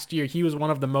 like last year, he was one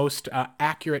of the most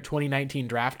accurate 2019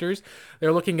 drafters.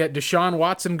 They're looking at Deshaun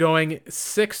Watson going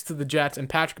 6th to the Jets and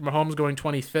Patrick Mahomes going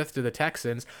 25th to the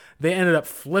Texans. They ended up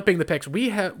flipping the picks. We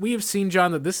have seen,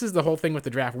 John, that this is the whole thing with the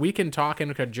draft. We can talk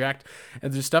and project,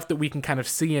 and there's stuff that we can kind of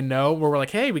see and know where we're like,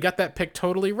 hey, we got that pick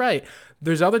totally right.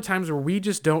 There's other times where we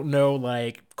just don't know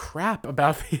like crap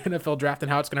about the NFL draft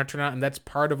and how it's going to turn out, and that's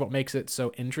part of what makes it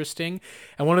so interesting.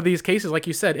 And one of these cases, like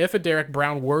you said, if a Derek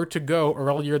Brown were to go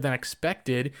earlier than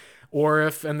expected,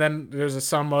 and then there's a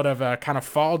somewhat of a kind of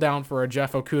fall down for a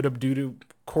Jeff Okudah due to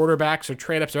quarterbacks or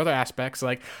trade-ups or other aspects.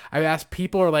 Like I've asked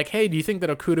people are like, hey, do you think that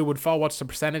Okudah would fall? What's the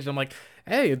percentage? I'm like,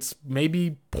 hey, it's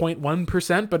maybe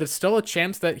 0.1%, but it's still a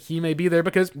chance that he may be there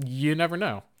because you never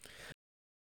know.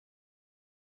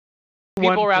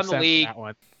 People around the league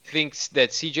thinks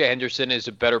that C.J. Henderson is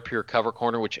a better pure cover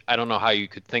corner, which I don't know how you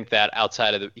could think that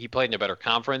outside of he played in a better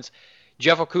conference.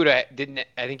 Jeff Okudah didn't.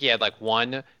 I think he had like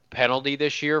 1 penalty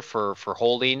this year for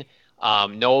holding.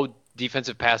 No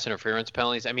defensive pass interference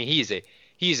penalties. I mean,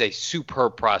 he's a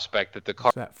superb prospect that the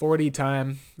that 40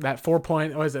 time, that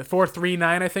 4.39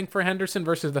 I think for Henderson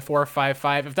versus the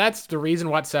 4.55. If that's the reason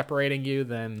what's separating you,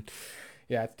 then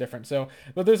yeah, it's different. So,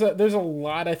 but there's a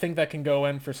lot I think that can go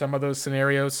in for some of those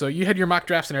scenarios. So you had your mock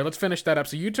draft scenario. Let's finish that up.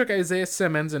 So you took Isaiah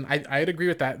Simmons, and I'd agree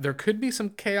with that. There could be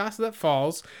some chaos that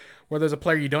falls where there's a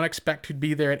player you don't expect to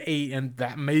be there at 8, and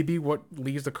that may be what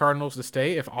leaves the Cardinals to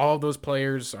stay. If all of those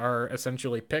players are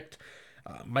essentially picked,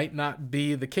 might not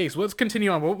be the case. Let's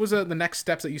continue on. What was the next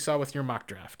steps that you saw with your mock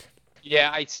draft?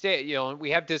 Yeah, I'd stay.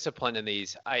 We have discipline in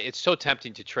these. It's so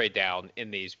tempting to trade down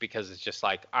in these because it's just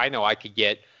like I know I could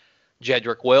get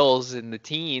Jedrick Wills in the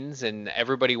teens, and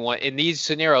everybody in these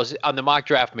scenarios on the mock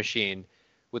draft machine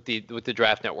with the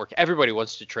Draft Network, everybody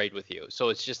wants to trade with you. So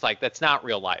it's just like that's not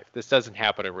real life. This doesn't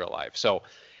happen in real life. So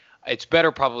it's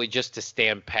better probably just to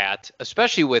stand pat,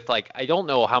 especially with I don't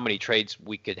know how many trades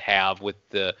we could have with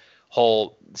the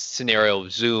whole scenario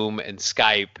of Zoom and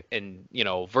Skype and,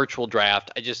 virtual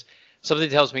draft. Something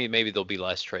tells me maybe there'll be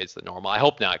less trades than normal. I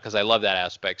hope not, because I love that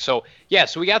aspect. So,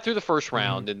 so we got through the first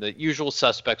round, and the usual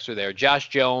suspects are there. Josh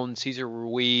Jones, Cesar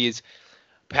Ruiz,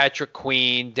 Patrick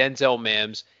Queen, Denzel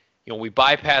Mims. We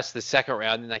bypassed the second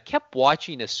round, and I kept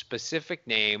watching a specific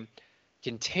name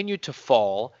continue to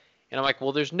fall. And I'm like,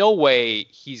 well, there's no way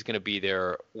he's going to be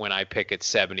there when I pick at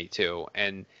 72.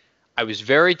 And I was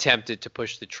very tempted to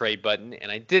push the trade button,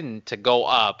 and I didn't, to go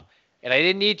up, and I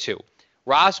didn't need to.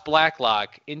 Ross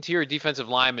Blacklock, interior defensive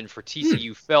lineman for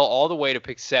TCU, fell all the way to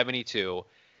pick 72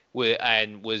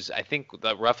 and was, I think,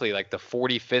 roughly like the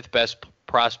 45th best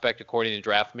prospect according to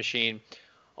Draft Machine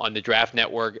on the Draft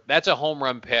Network. That's a home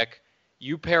run pick.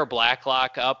 You pair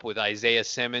Blacklock up with Isaiah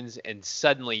Simmons, and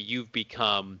suddenly you've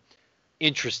become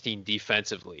interesting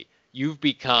defensively. You've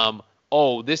become,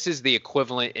 this is the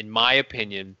equivalent, in my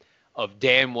opinion, of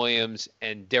Dan Williams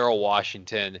and Darrell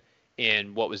Washington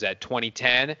in,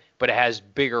 2010, but it has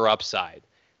bigger upside.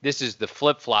 This is the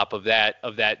flip-flop of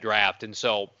that draft. And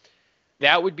so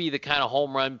that would be the kind of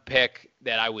home run pick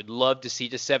that I would love to see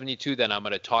to 72 that I'm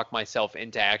going to talk myself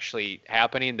into actually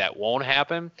happening. That won't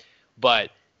happen. But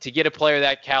to get a player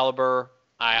that caliber,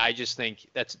 I just think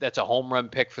that's a home run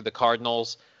pick for the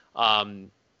Cardinals.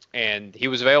 And he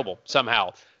was available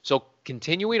somehow. So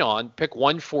continuing on, pick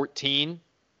 114.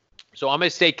 So I'm going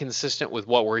to stay consistent with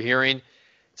what we're hearing.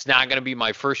 It's not going to be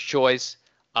my first choice.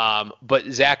 But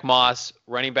Zach Moss,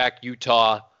 running back,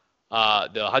 Utah,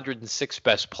 the 106th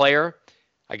best player.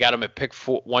 I got him at pick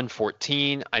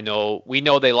 114. We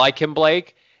know they like him,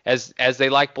 Blake, as they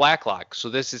like Blacklock. So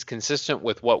this is consistent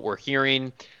with what we're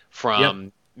hearing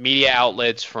from media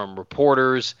outlets, from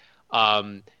reporters.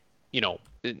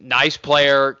 Nice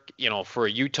player, for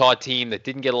a Utah team that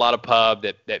didn't get a lot of pub,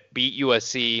 that beat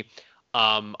USC.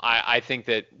 I think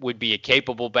that would be a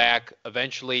capable back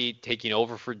eventually taking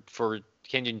over for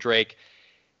Kenyon Drake.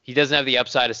 He doesn't have the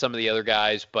upside of some of the other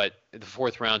guys, but in the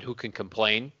fourth round, who can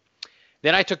complain?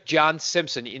 Then I took John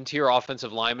Simpson, interior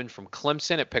offensive lineman from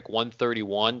Clemson at pick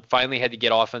 131. Finally had to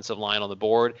get offensive line on the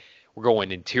board. We're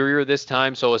going interior this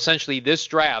time. So essentially this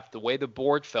draft, the way the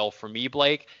board fell for me,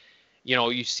 Blake,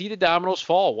 you see the dominoes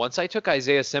fall. Once I took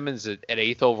Isaiah Simmons at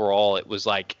 8th overall, it was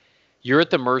like you're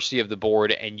at the mercy of the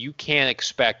board, and you can't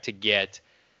expect to get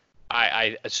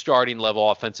a starting level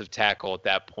offensive tackle at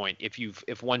that point.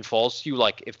 If one falls to you,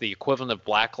 like if the equivalent of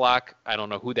Blacklock, I don't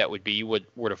know who that would be,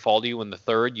 were to fall to you in the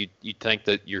third, you'd think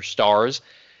that you're stars.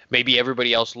 Maybe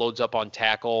everybody else loads up on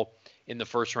tackle in the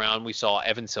first round. We saw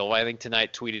Evan Silva, I think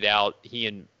tonight, tweeted out he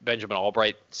and Benjamin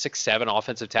Albright 6-7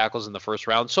 offensive tackles in the first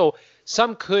round. So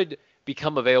some could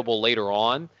become available later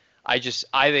on. I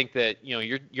think that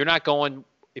you're not going,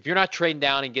 if you're not trading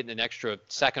down and getting an extra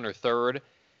second or third,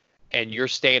 and you're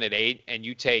staying at 8, and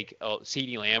you take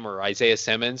CeeDee Lamb or Isaiah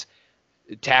Simmons,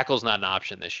 tackle's not an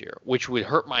option this year, which would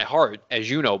hurt my heart, as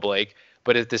you know, Blake.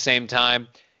 But at the same time,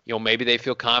 maybe they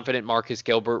feel confident Marcus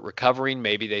Gilbert recovering.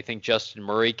 Maybe they think Justin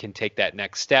Murray can take that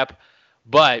next step.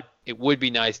 But it would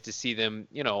be nice to see them,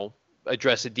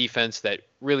 address a defense that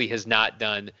really has not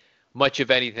done much of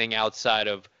anything outside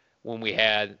of when we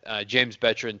had James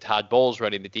Betcher and Todd Bowles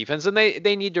running the defense. And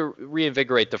they need to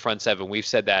reinvigorate the front seven. We've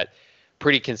said that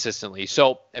pretty consistently.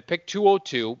 So at pick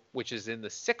 202, which is in the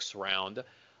 6th round,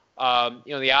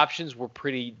 the options were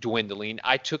pretty dwindling.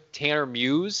 I took Tanner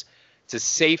Muse. It's a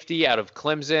safety out of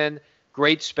Clemson.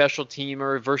 Great special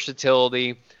teamer,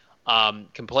 versatility.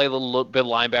 Can play a little bit of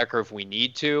linebacker if we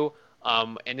need to.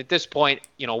 And at this point,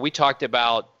 we talked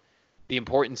about the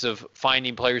importance of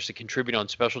finding players to contribute on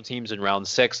special teams in round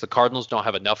 6. The Cardinals don't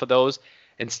have enough of those.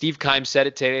 And Steve Keim said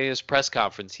it today in his press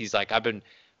conference. He's like, I've been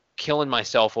killing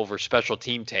myself over special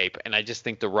team tape, and I just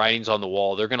think the writing's on the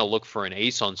wall. They're going to look for an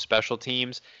ace on special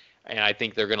teams, and I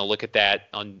think they're going to look at that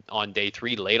on day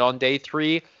 3, late on day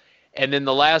 3. And then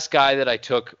the last guy that I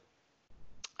took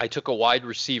a wide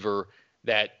receiver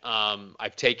that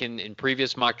I've taken in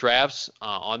previous mock drafts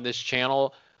on this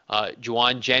channel,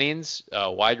 Juwan Jennings,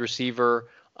 wide receiver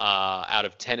out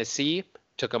of Tennessee.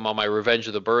 Took him on my Revenge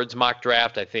of the Birds mock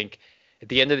draft. I think at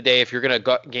the end of the day, if you're going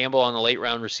to gamble on a late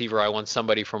round receiver, I want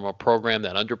somebody from a program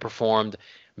that underperformed.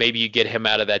 Maybe you get him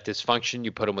out of that dysfunction.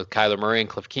 You put him with Kyler Murray and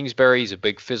Cliff Kingsbury. He's a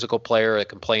big physical player that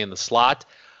can play in the slot.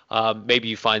 Maybe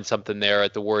you find something there.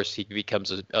 At the worst, he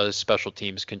becomes a special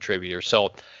teams contributor.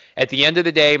 So at the end of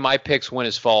the day, my picks win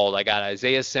as follows. I got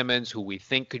Isaiah Simmons, who we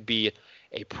think could be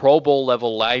a Pro Bowl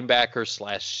level linebacker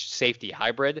 / safety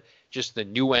hybrid. Just the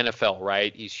new NFL,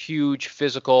 right? He's huge,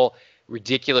 physical,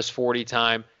 ridiculous 40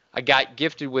 time. I got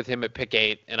gifted with him at pick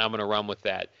 8, and I'm going to run with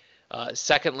that.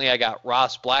 Secondly, I got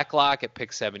Ross Blacklock at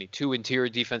pick 72, interior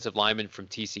defensive lineman from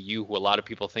TCU, who a lot of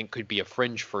people think could be a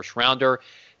fringe first rounder.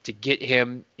 To get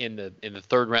him in the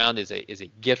third round is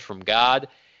a gift from God.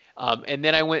 And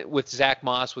then I went with Zach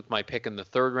Moss with my pick in the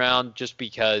third round, just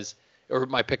because, or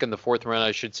my pick in the fourth round,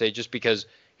 I should say, just because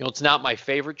it's not my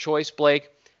favorite choice, Blake.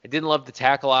 I didn't love the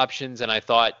tackle options, and I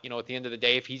thought, at the end of the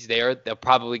day, if he's there, they're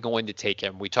probably going to take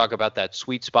him. We talk about that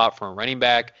sweet spot for a running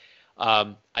back.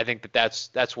 I think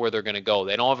that's where they're going to go.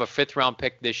 They don't have a fifth-round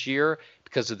pick this year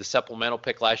because of the supplemental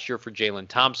pick last year for Jalen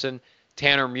Thompson,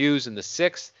 Tanner Muse in the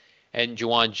sixth, and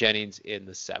Juwan Jennings in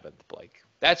the seventh, Blake.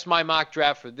 That's my mock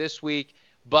draft for this week,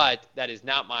 but that is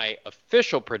not my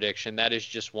official prediction. That is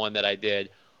just one that I did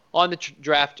on the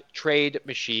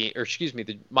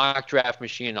the mock draft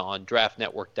machine on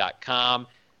draftnetwork.com.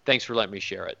 Thanks for letting me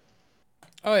share it.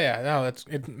 Oh yeah, no,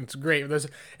 it's great.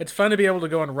 It's fun to be able to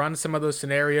go and run some of those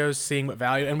scenarios, seeing what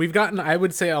value, and we've gotten, I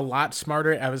would say, a lot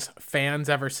smarter as fans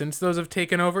ever since those have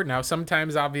taken over. Now,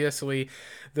 sometimes obviously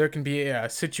there can be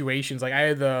situations like I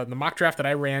had the mock draft that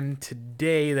I ran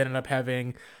today that ended up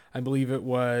having, I believe it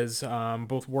was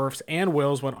both Wirfs and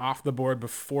Wills went off the board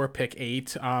before pick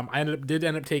 8. I did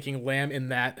end up taking Lamb in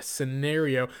that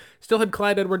scenario. Still had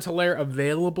Clyde Edwards-Helaire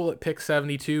available at pick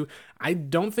 72. I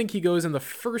don't think he goes in the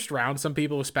first round. Some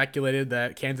people have speculated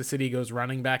that Kansas City goes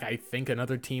running back. I think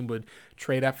another team would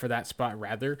trade up for that spot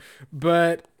rather.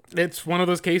 But it's one of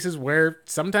those cases where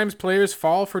sometimes players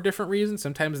fall for different reasons.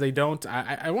 Sometimes they don't.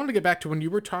 I wanted to get back to when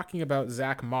you were talking about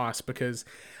Zach Moss, because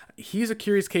he's a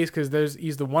curious case because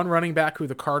he's the one running back who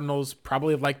the Cardinals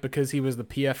probably like because he was the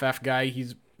PFF guy.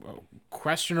 He's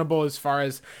questionable as far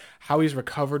as how he's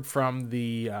recovered from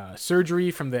the surgery,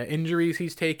 from the injuries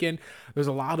he's taken. There's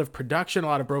a lot of production, a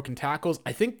lot of broken tackles.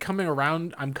 I think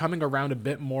I'm coming around a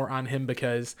bit more on him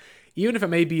because even if it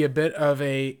may be a bit of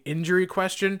a injury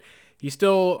question, he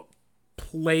still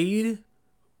played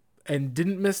and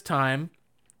didn't miss time.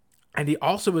 And he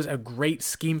also was a great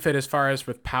scheme fit as far as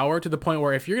with power, to the point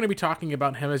where if you're going to be talking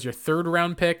about him as your third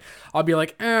round pick, I'll be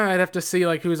like, I'd have to see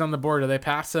like who's on the board. Do they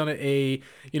pass on a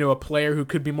player who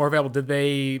could be more available? Did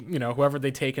they, whoever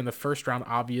they take in the first round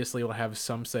obviously will have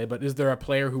some say, but is there a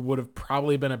player who would have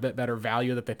probably been a bit better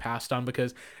value that they passed on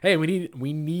because, hey,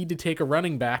 we need to take a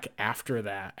running back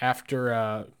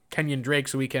after Kenyon Drake,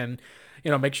 so we can,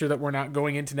 make sure that we're not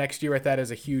going into next year at that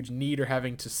as a huge need or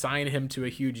having to sign him to a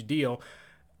huge deal.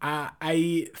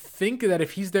 I think that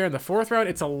if he's there in the fourth round,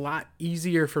 it's a lot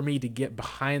easier for me to get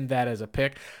behind that as a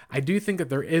pick. I do think that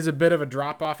there is a bit of a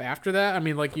drop off after that. I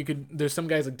mean, like there's some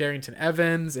guys like Darrington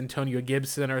Evans, Antonio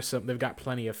Gibson, they've got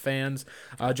plenty of fans.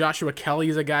 Joshua Kelly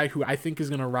is a guy who I think is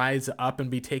going to rise up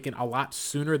and be taken a lot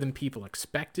sooner than people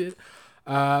expected.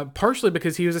 Partially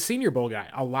because he was a Senior Bowl guy.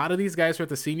 A lot of these guys who are at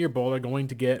the Senior Bowl are going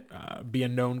to be a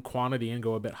known quantity and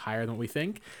go a bit higher than we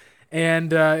think.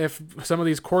 And if some of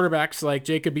these quarterbacks like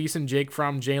Jacob Eason, Jake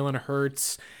Fromm, Jalen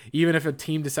Hurts, even if a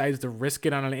team decides to risk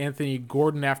it on an Anthony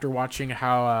Gordon after watching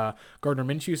how Gardner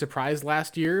Minshew surprised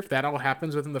last year, if that all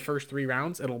happens within the first 3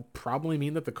 rounds, it'll probably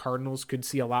mean that the Cardinals could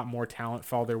see a lot more talent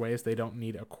fall their way as they don't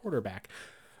need a quarterback.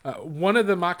 One of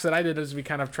the mocks that I did as we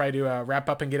kind of try to wrap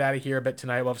up and get out of here a bit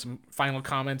tonight, we'll have some final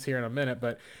comments here in a minute,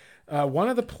 but one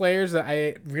of the players that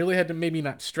I really had to maybe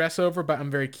not stress over, but I'm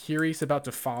very curious about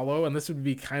to follow, and this would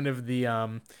be kind of the,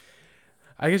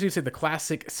 I guess you'd say the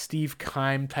classic Steve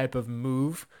Keim type of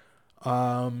move,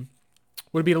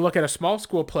 would be to look at a small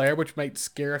school player, which might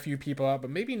scare a few people out, but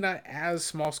maybe not as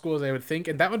small school as I would think,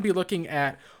 and that would be looking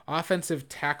at offensive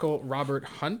tackle Robert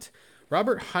Hunt.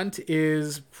 Robert Hunt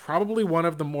is probably one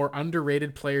of the more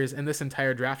underrated players in this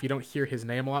entire draft. You don't hear his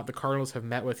name a lot. The Cardinals have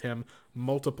met with him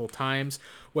multiple times.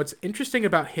 What's interesting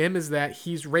about him is that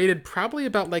he's rated probably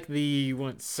about like the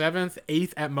 7th,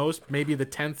 8th at most, maybe the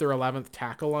 10th or 11th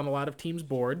tackle on a lot of teams'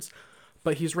 boards,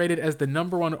 but he's rated as the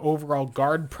number 1 overall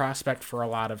guard prospect for a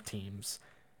lot of teams.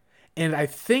 And I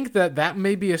think that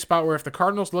may be a spot where if the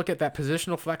Cardinals look at that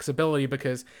positional flexibility,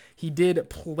 because he did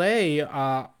play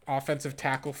offensive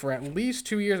tackle for at least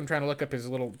 2 years. I'm trying to look up his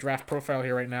little draft profile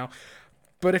here right now.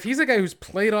 But if he's a guy who's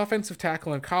played offensive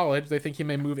tackle in college, they think he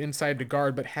may move inside to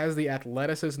guard, but has the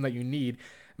athleticism that you need.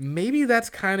 Maybe that's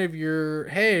kind of your,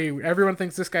 hey, everyone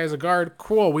thinks this guy is a guard.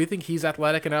 Cool, we think he's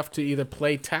athletic enough to either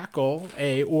play tackle,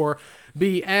 A, or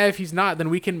B, if he's not, then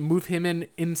we can move him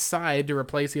inside to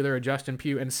replace either a Justin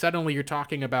Pugh. And suddenly you're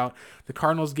talking about the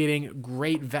Cardinals getting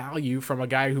great value from a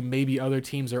guy who maybe other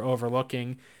teams are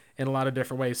overlooking in a lot of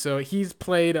different ways. So he's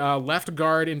played left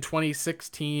guard in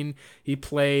 2016. He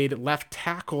played left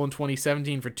tackle in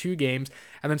 2017 for 2 games,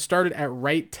 and then started at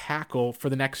right tackle for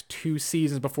the next 2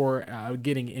 seasons before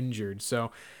getting injured.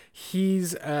 So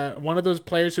He's one of those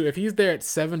players who, if he's there at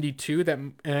 72,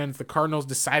 and if the Cardinals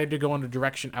decided to go in a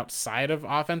direction outside of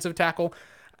offensive tackle,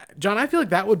 John, I feel like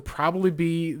that would probably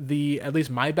be at least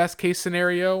my best case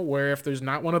scenario, where if there's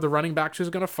not one of the running backs who's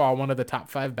going to fall, one of the top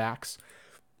 5 backs,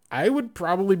 I would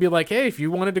probably be like, hey, if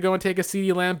you wanted to go and take a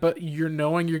CeeDee Lamb, but you're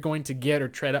knowing you're going to get or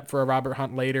trade up for a Robert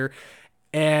Hunt later,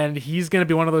 and he's going to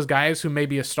be one of those guys who may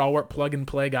be a stalwart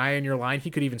plug-and-play guy in your line. He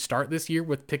could even start this year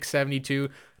with pick 72.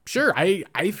 Sure,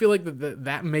 I feel like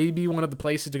that may be one of the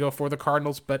places to go for the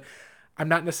Cardinals, but I'm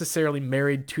not necessarily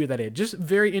married to that age. Just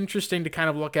very interesting to kind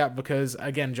of look at because,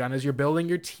 again, John, as you're building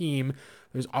your team,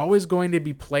 there's always going to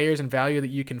be players and value that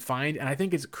you can find, and I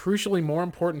think it's crucially more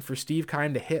important for Steve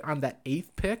Keim to hit on that 8th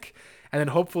pick, and then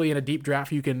hopefully in a deep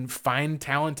draft you can find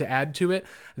talent to add to it,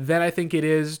 than I think it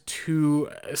is to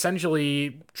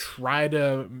essentially try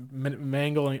to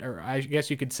mangle, or I guess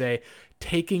you could say,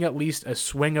 taking at least a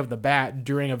swing of the bat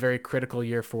during a very critical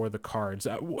year for the Cards.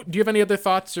 Do you have any other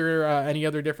thoughts or any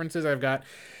other differences? I've got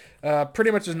pretty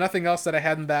much there's nothing else that I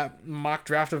had in that mock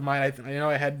draft of mine. I know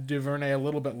I had Duvernay a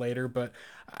little bit later, but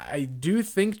I do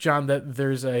think, John, that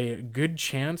there's a good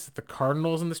chance that the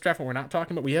Cardinals in this draft, and we're not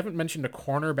talking about, we haven't mentioned a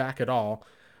cornerback at all,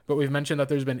 but we've mentioned that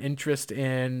there's been interest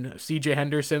in C.J.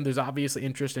 Henderson. There's obviously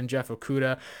interest in Jeff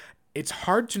Okudah. It's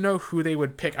hard to know who they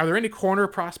would pick. Are there any corner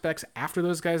prospects after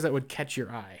those guys that would catch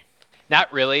your eye?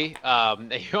 Not really. I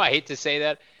hate to say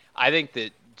that. I think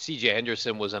that C.J.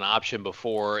 Henderson was an option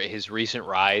before his recent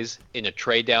rise in a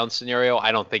trade down scenario.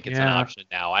 I don't think it's an option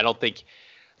now. I don't think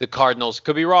the Cardinals,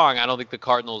 could be wrong, I don't think the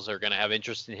Cardinals are going to have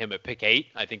interest in him at pick 8.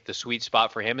 I think the sweet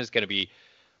spot for him is going to be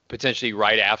potentially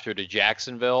right after to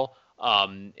Jacksonville.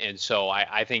 And so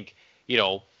I think,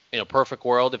 in a perfect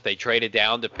world, if they traded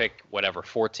down to pick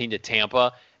 14 to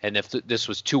Tampa, and if this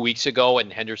was 2 weeks ago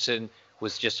and Henderson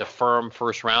was just a firm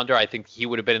first rounder, I think he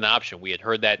would have been an option. We had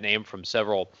heard that name from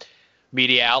several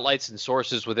media outlets and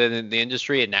sources within the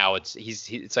industry, and now it's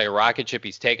like a rocket ship.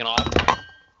 He's taken off,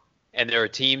 and there are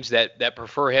teams that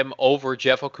prefer him over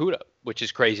Jeff Okudah, which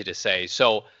is crazy to say.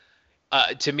 So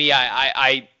to me,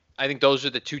 I think those are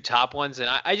the 2 top ones, and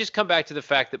I just come back to the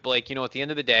fact that, Blake, at the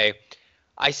end of the day,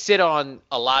 I sit on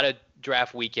a lot of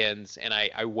draft weekends and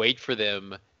I wait for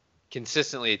them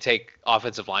consistently to take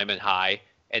offensive linemen high,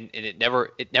 and it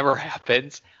never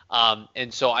happens.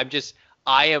 And so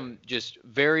I am just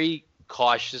very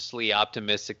cautiously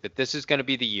optimistic that this is going to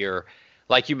be the year,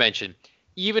 like you mentioned,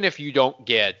 even if you don't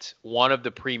get one of the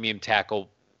premium tackle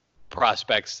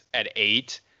prospects at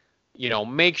 8,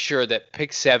 make sure that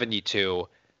pick 72,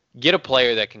 get a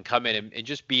player that can come in and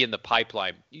just be in the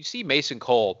pipeline. You see Mason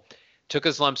Cole took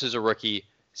his lumps as a rookie,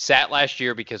 sat last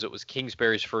year because it was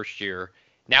Kingsbury's first year.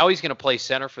 Now he's going to play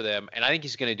center for them, and I think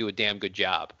he's going to do a damn good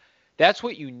job. That's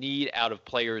what you need out of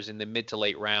players in the mid to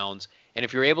late rounds. And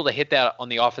if you're able to hit that on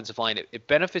the offensive line, it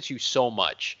benefits you so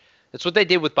much. That's what they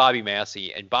did with Bobby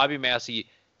Massey. And Bobby Massey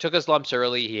took his lumps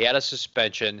early. He had a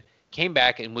suspension, came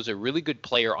back, and was a really good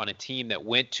player on a team that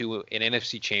went to an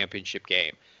NFC championship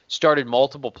game, started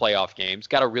multiple playoff games,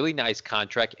 got a really nice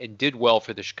contract, and did well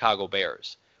for the Chicago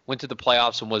Bears. Went to the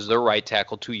playoffs and was their right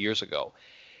tackle 2 years ago.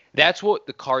 That's what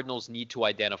the Cardinals need to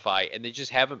identify, and they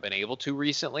just haven't been able to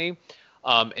recently.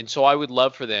 And so I would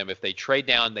love for them, if they trade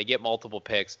down, they get multiple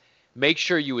picks, make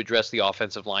sure you address the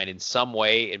offensive line in some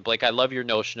way. And, Blake, I love your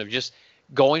notion of just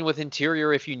going with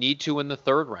interior if you need to in the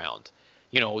 3rd round.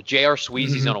 J.R.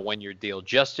 Sweezy's on a 1-year deal.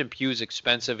 Justin Pugh's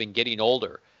expensive and getting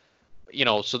older.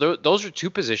 So those are 2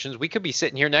 positions. We could be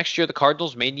sitting here next year. The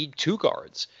Cardinals may need 2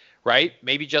 guards, right?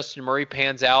 Maybe Justin Murray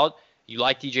pans out. You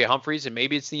like DJ Humphries, and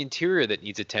maybe it's the interior that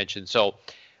needs attention. So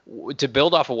to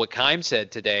build off of what Keim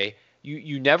said today,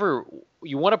 you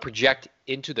want to project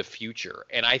into the future.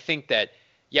 And I think that,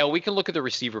 we can look at the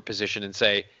receiver position and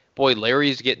say, boy,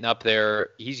 Larry's getting up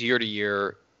there. He's year to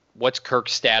year. What's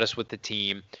Kirk's status with the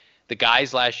team? The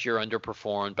guys last year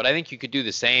underperformed, but I think you could do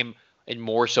the same and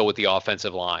more so with the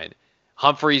offensive line.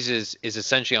 Humphries is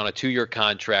essentially on a 2-year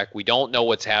contract. We don't know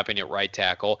what's happening at right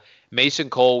tackle. Mason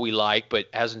Cole we like, but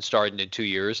hasn't started in 2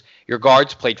 years. Your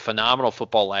guards played phenomenal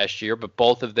football last year, but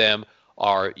both of them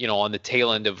are, on the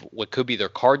tail end of what could be their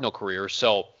Cardinal career.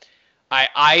 So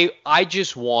I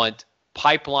just want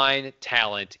pipeline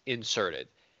talent inserted.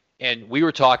 And we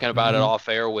were talking about it off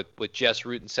air with Jess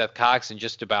Root and Seth Cox, and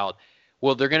just about,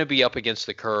 well, they're going to be up against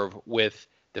the curve with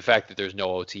the fact that there's no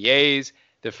OTAs,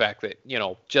 the fact that,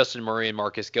 Justin Murray and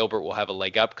Marcus Gilbert will have a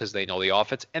leg up because they know the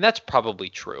offense. And that's probably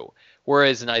true.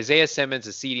 Whereas in Isaiah Simmons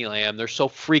and CeeDee Lamb, they're so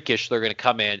freakish, they're going to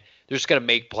come in, they're just going to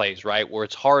make plays, right? Where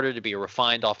it's harder to be a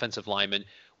refined offensive lineman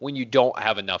when you don't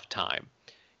have enough time.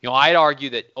 I'd argue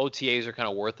that OTAs are kind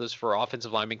of worthless for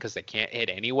offensive linemen because they can't hit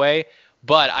anyway.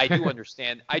 But I do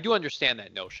understand. I do understand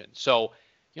that notion. So,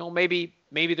 maybe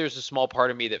there's a small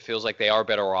part of me that feels like they are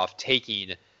better off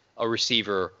taking a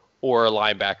receiver or a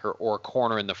linebacker or a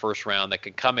corner in the first round that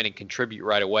can come in and contribute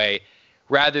right away,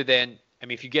 rather than. I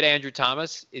mean, if you get Andrew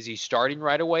Thomas, is he starting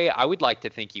right away? I would like to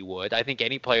think he would. I think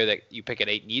any player that you pick at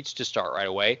 8 needs to start right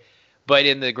away. But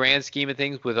in the grand scheme of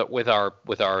things, with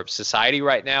our society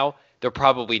right now, they're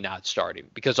probably not starting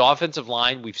because offensive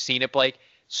line, we've seen it, Blake.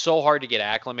 So hard to get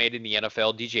acclimated in the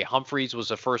NFL. DJ Humphries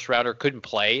was a first rounder, couldn't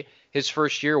play his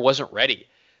first year, wasn't ready.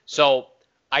 So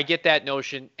I get that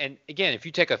notion. And again, if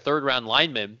you take a third round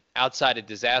lineman outside of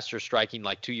disaster striking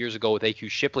like 2 years ago with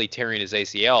AQ Shipley tearing his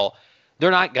ACL,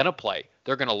 they're not going to play.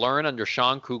 They're going to learn under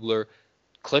Sean Kugler,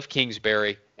 Cliff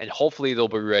Kingsbury, and hopefully they'll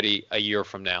be ready a year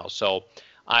from now. So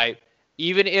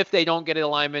even if they don't get a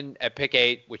lineman at pick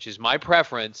 8, which is my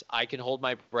preference, I can hold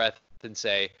my breath and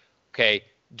say, okay,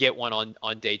 get one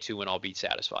on day 2 and I'll be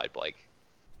satisfied, Blake.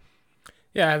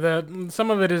 Yeah, some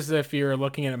of it is if you're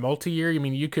looking at a multi-year. I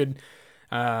mean, you could.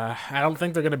 I don't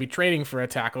think they're going to be trading for a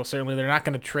tackle. Certainly, they're not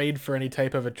going to trade for any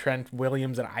type of a Trent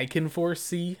Williams that I can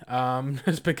foresee,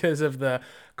 just because of the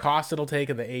cost it'll take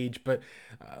and the age. But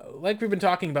like we've been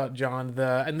talking about, John,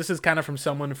 and this is kind of from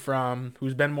someone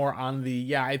who's been more on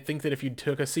I think that if you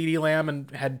took a CeeDee Lamb and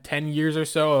had 10 years or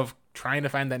so of trying to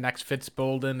find that next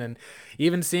Fitzbolden and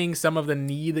even seeing some of the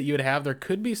need that you would have, there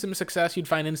could be some success you'd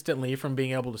find instantly from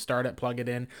being able to start it, plug it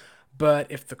in.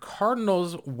 But if the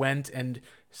Cardinals went and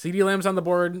CeeDee Lamb's on the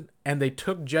board and they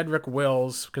took Jedrick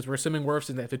Wills, because we're assuming Wirfs,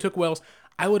 and if they took Wills,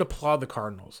 I would applaud the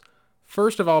Cardinals.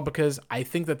 First of all, because I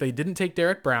think that they didn't take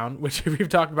Derek Brown, which we've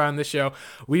talked about in this show.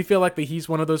 We feel like that he's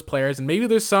one of those players, and maybe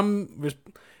there's some...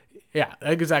 Yeah,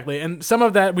 exactly. And some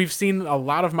of that, we've seen a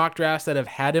lot of mock drafts that have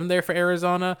had him there for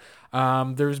Arizona.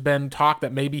 There's been talk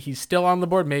that maybe he's still on the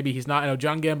board, maybe he's not. I know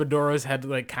John Gambadoro's had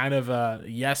like kind of a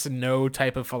yes and no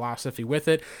type of philosophy with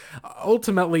it.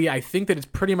 Ultimately, I think that it's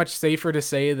pretty much safer to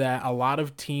say that a lot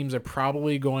of teams are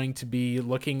probably going to be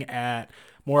looking at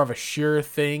more of a sure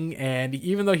thing. And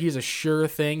even though he's a sure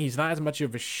thing, he's not as much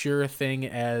of a sure thing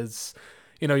as...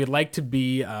 you'd like to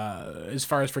be as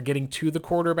far as for getting to the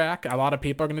quarterback. A lot of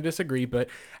people are going to disagree, but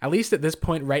at least at this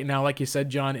point right now, like you said,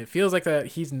 John, it feels like that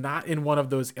he's not in one of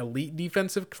those elite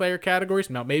defensive player categories.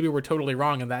 Now, maybe we're totally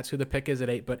wrong, and that's who the pick is at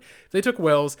 8, but if they took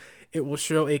Wills, it will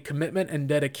show a commitment and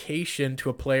dedication to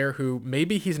a player who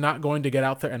maybe he's not going to get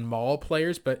out there and maul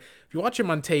players, but if you watch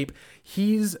him on tape,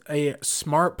 he's a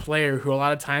smart player who a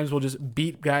lot of times will just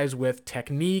beat guys with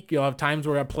technique. You'll have times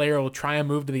where a player will try and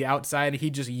move to the outside. He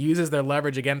just uses their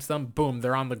leverage against them. Boom,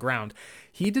 they're on the ground.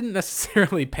 He didn't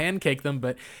necessarily pancake them,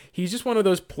 but he's just one of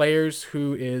those players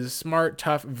who is smart,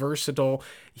 tough, versatile.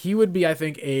 He would be, I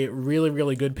think, a really,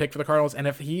 really good pick for the Cardinals. And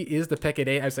if he is the pick at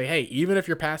 8, I'd say, hey, even if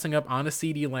you're passing up on a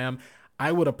CeeDee Lamb,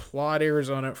 I would applaud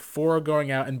Arizona for going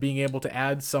out and being able to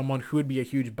add someone who would be a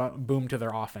huge boom to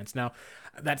their offense. Now,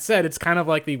 that said, it's kind of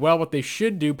like what they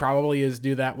should do probably is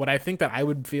do that. What I think that I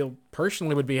would feel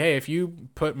personally would be, hey, if you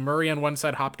put Murray on one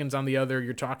side, Hopkins on the other,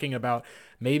 you're talking about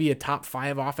maybe a top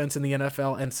 5 offense in the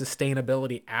NFL and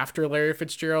sustainability after Larry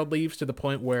Fitzgerald leaves, to the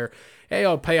point where, hey,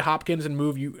 I'll pay Hopkins and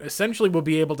move. You essentially will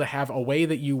be able to have a way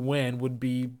that you win would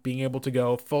be being able to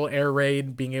go full air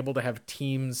raid, being able to have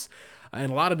teams in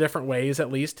a lot of different ways,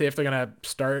 at least if they're going to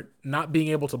start not being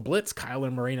able to blitz Kyler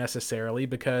Murray necessarily,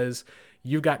 because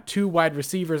you've got 2 wide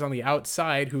receivers on the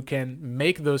outside who can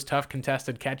make those tough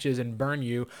contested catches and burn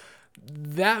you.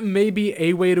 That may be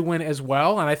a way to win as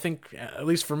well. And I think, at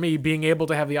least for me, being able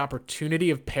to have the opportunity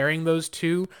of pairing those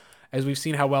two, as we've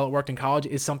seen how well it worked in college,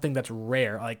 is something that's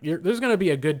rare. Like, there's going to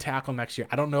be a good tackle next year.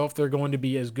 I don't know if they're going to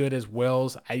be as good as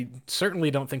Wills. I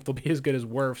certainly don't think they'll be as good as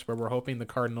Wirfs, where we're hoping the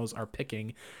Cardinals are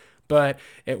picking. But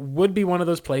it would be one of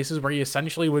those places where you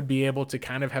essentially would be able to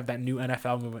kind of have that new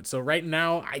NFL movement. So right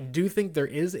now, I do think there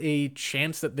is a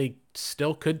chance that they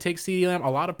still could take CeeDee Lamb. A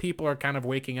lot of people are kind of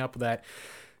waking up that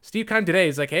Steve Keim today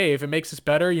is like, hey, if it makes us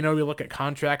better, we look at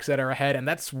contracts that are ahead. And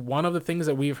that's one of the things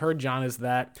that we've heard, John, is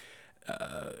that,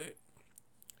 Oh,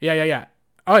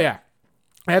 yeah.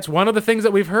 That's one of the things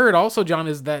that we've heard also, John,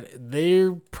 is that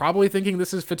they're probably thinking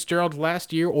this is Fitzgerald's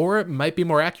last year, or it might be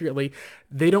more accurately,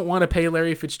 they don't want to pay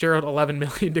Larry Fitzgerald $11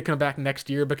 million to come back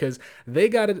next year because they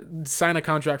got to sign a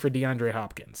contract for DeAndre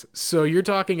Hopkins. So you're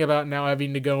talking about now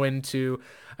having to go into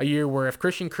a year where if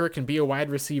Christian Kirk can be a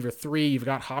wide receiver 3, you've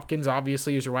got Hopkins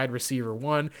obviously as your wide receiver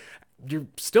 1. You're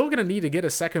still going to need to get a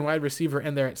second wide receiver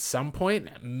in there at some point.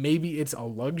 Maybe it's a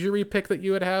luxury pick that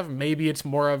you would have. Maybe it's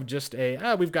more of just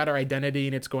we've got our identity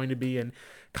and it's going to be in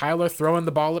Kyler throwing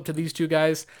the ball up to these 2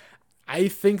 guys. I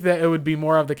think that it would be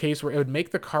more of the case where it would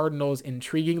make the Cardinals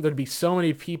intriguing. There'd be so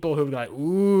many people who would be like,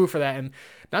 ooh, for that. And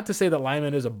not to say that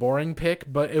Lyman is a boring pick,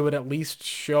 but it would at least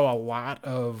show a lot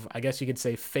of, I guess you could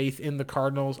say, faith in the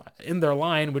Cardinals, in their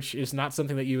line, which is not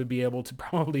something that you would be able to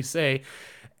probably say.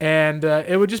 And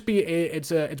it would just be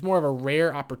it's more of a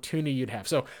rare opportunity you'd have.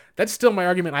 So that's still my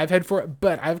argument I've had for it,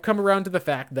 but I've come around to the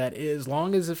fact that as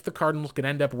long as if the Cardinals could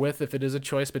end up with, if it is a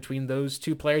choice between those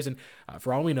two players, and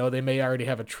for all we know, they may already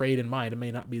have a trade in mind. It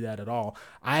may not be that at all.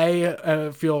 I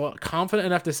feel confident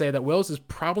enough to say that Wills is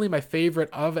probably my favorite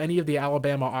of any of the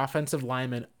Alabama offensive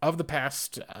linemen of the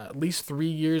past at least 3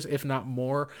 years, if not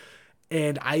more.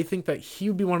 And I think that he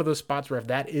would be one of those spots where if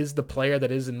that is the player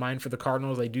that is in mind for the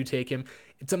Cardinals, they do take him.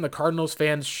 It's something the Cardinals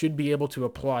fans should be able to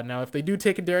applaud. Now, if they do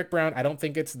take a Derek Brown, I don't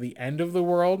think it's the end of the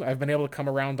world. I've been able to come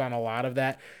around on a lot of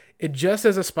that. It just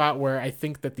is a spot where I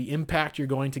think that the impact you're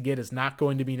going to get is not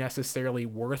going to be necessarily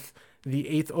worth the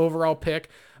 8th overall pick.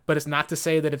 But it's not to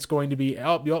say that it's going to be,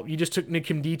 oh, you just took Nick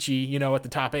Kimdichie, at the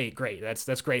top 8. Great.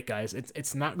 That's great, guys.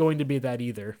 It's not going to be that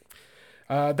either.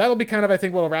 That'll be kind of, I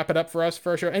think, what'll wrap it up for us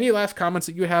for sure. Any last comments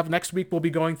that you have? Next week, we'll be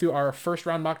going through our first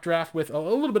round mock draft with a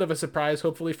little bit of a surprise,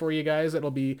 hopefully, for you guys.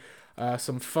 It'll be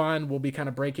some fun. We'll be kind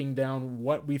of breaking down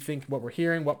what we think, what we're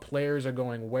hearing, what players are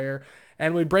going where.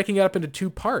 And we're breaking it up into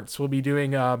 2 parts. We'll be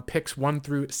doing picks 1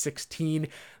 through 16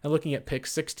 and looking at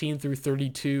picks 16 through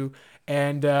 32.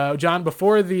 And John,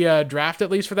 before the draft,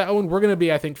 at least for that one, we're going to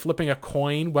be, I think, flipping a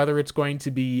coin, whether it's going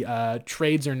to be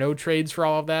trades or no trades for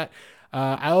all of that.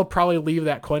 I'll probably leave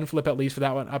that coin flip, at least for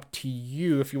that one, up to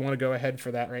you if you want to go ahead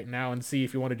for that right now and see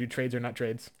if you want to do trades or not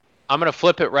trades. I'm going to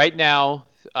flip it right now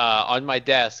on my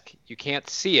desk. You can't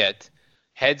see it.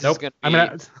 Heads is going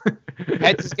to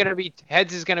be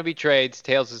heads is going to be trades.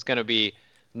 Tails is going to be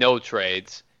no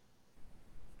trades.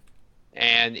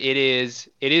 And it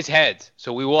is heads.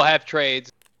 So we will have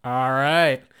trades. All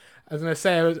right. I was going to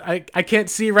say, I can't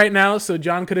see right now, so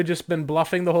John could have just been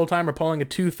bluffing the whole time or pulling a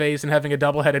two-face and having a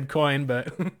double-headed coin,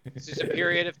 but... This is a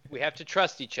period of we have to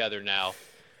trust each other now.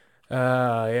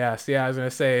 Yes. Yeah, I was going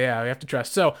to say, yeah, we have to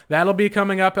trust. So that'll be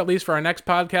coming up at least for our next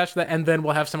podcast, and then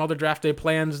we'll have some other draft day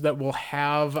plans that we'll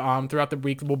have throughout the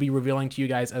week we'll be revealing to you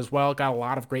guys as well. Got a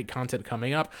lot of great content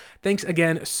coming up. Thanks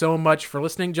again so much for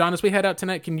listening. John, as we head out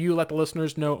tonight, can you let the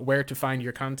listeners know where to find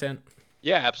your content?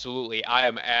 Yeah, absolutely. I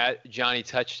am at Johnny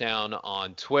Touchdown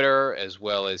on Twitter as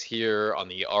well as here on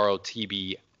the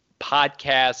ROTB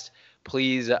podcast.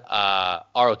 Please,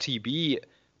 ROTB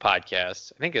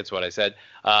podcast. I think that's what I said.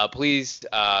 Please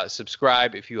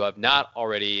subscribe if you have not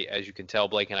already. As you can tell,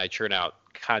 Blake and I churn out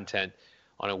content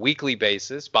on a weekly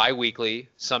basis, bi-weekly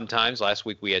sometimes. Last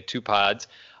week we had 2 pods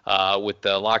with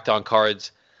the Locked On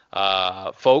Cards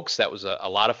folks. That was a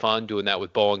lot of fun doing that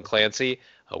with Bo and Clancy.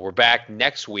 We're back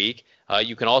next week.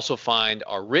 You can also find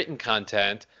our written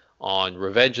content on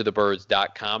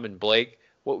revengeofthebirds.com. And Blake,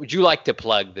 what would you like to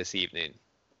plug this evening?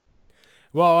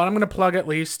 Well, what I'm going to plug at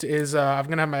least is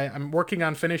I'm working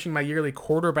on finishing my yearly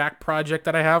quarterback project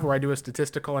that I have, where I do a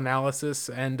statistical analysis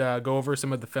and go over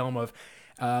some of the film of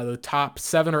the top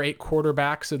 7 or 8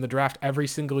 quarterbacks in the draft every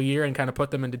single year and kind of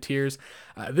put them into tiers.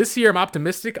 This year, I'm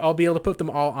optimistic I'll be able to put them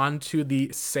all onto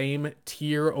the same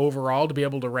tier overall to be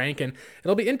able to rank, and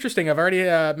it'll be interesting. I've already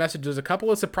messaged there's a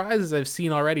couple of surprises I've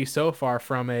seen already so far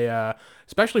from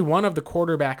especially one of the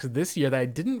quarterbacks this year that I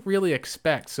didn't really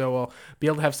expect. So we'll be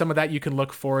able to have some of that you can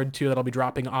look forward to that'll be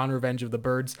dropping on Revenge of the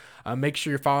Birds. Make sure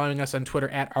you're following us on Twitter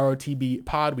at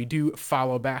ROTBPod. We do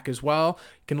follow back as well.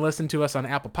 You can listen to us on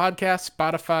Apple Podcasts,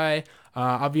 Spotify.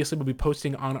 Obviously, we'll be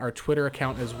posting on our Twitter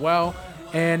account as well.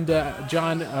 And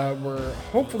John, we're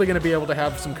hopefully going to be able to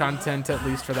have some content, at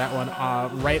least for that one,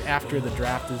 right after the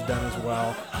draft is done as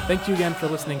well. Thank you again for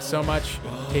listening so much.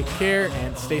 Take care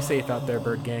and stay safe out there,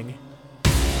 Bird Gang.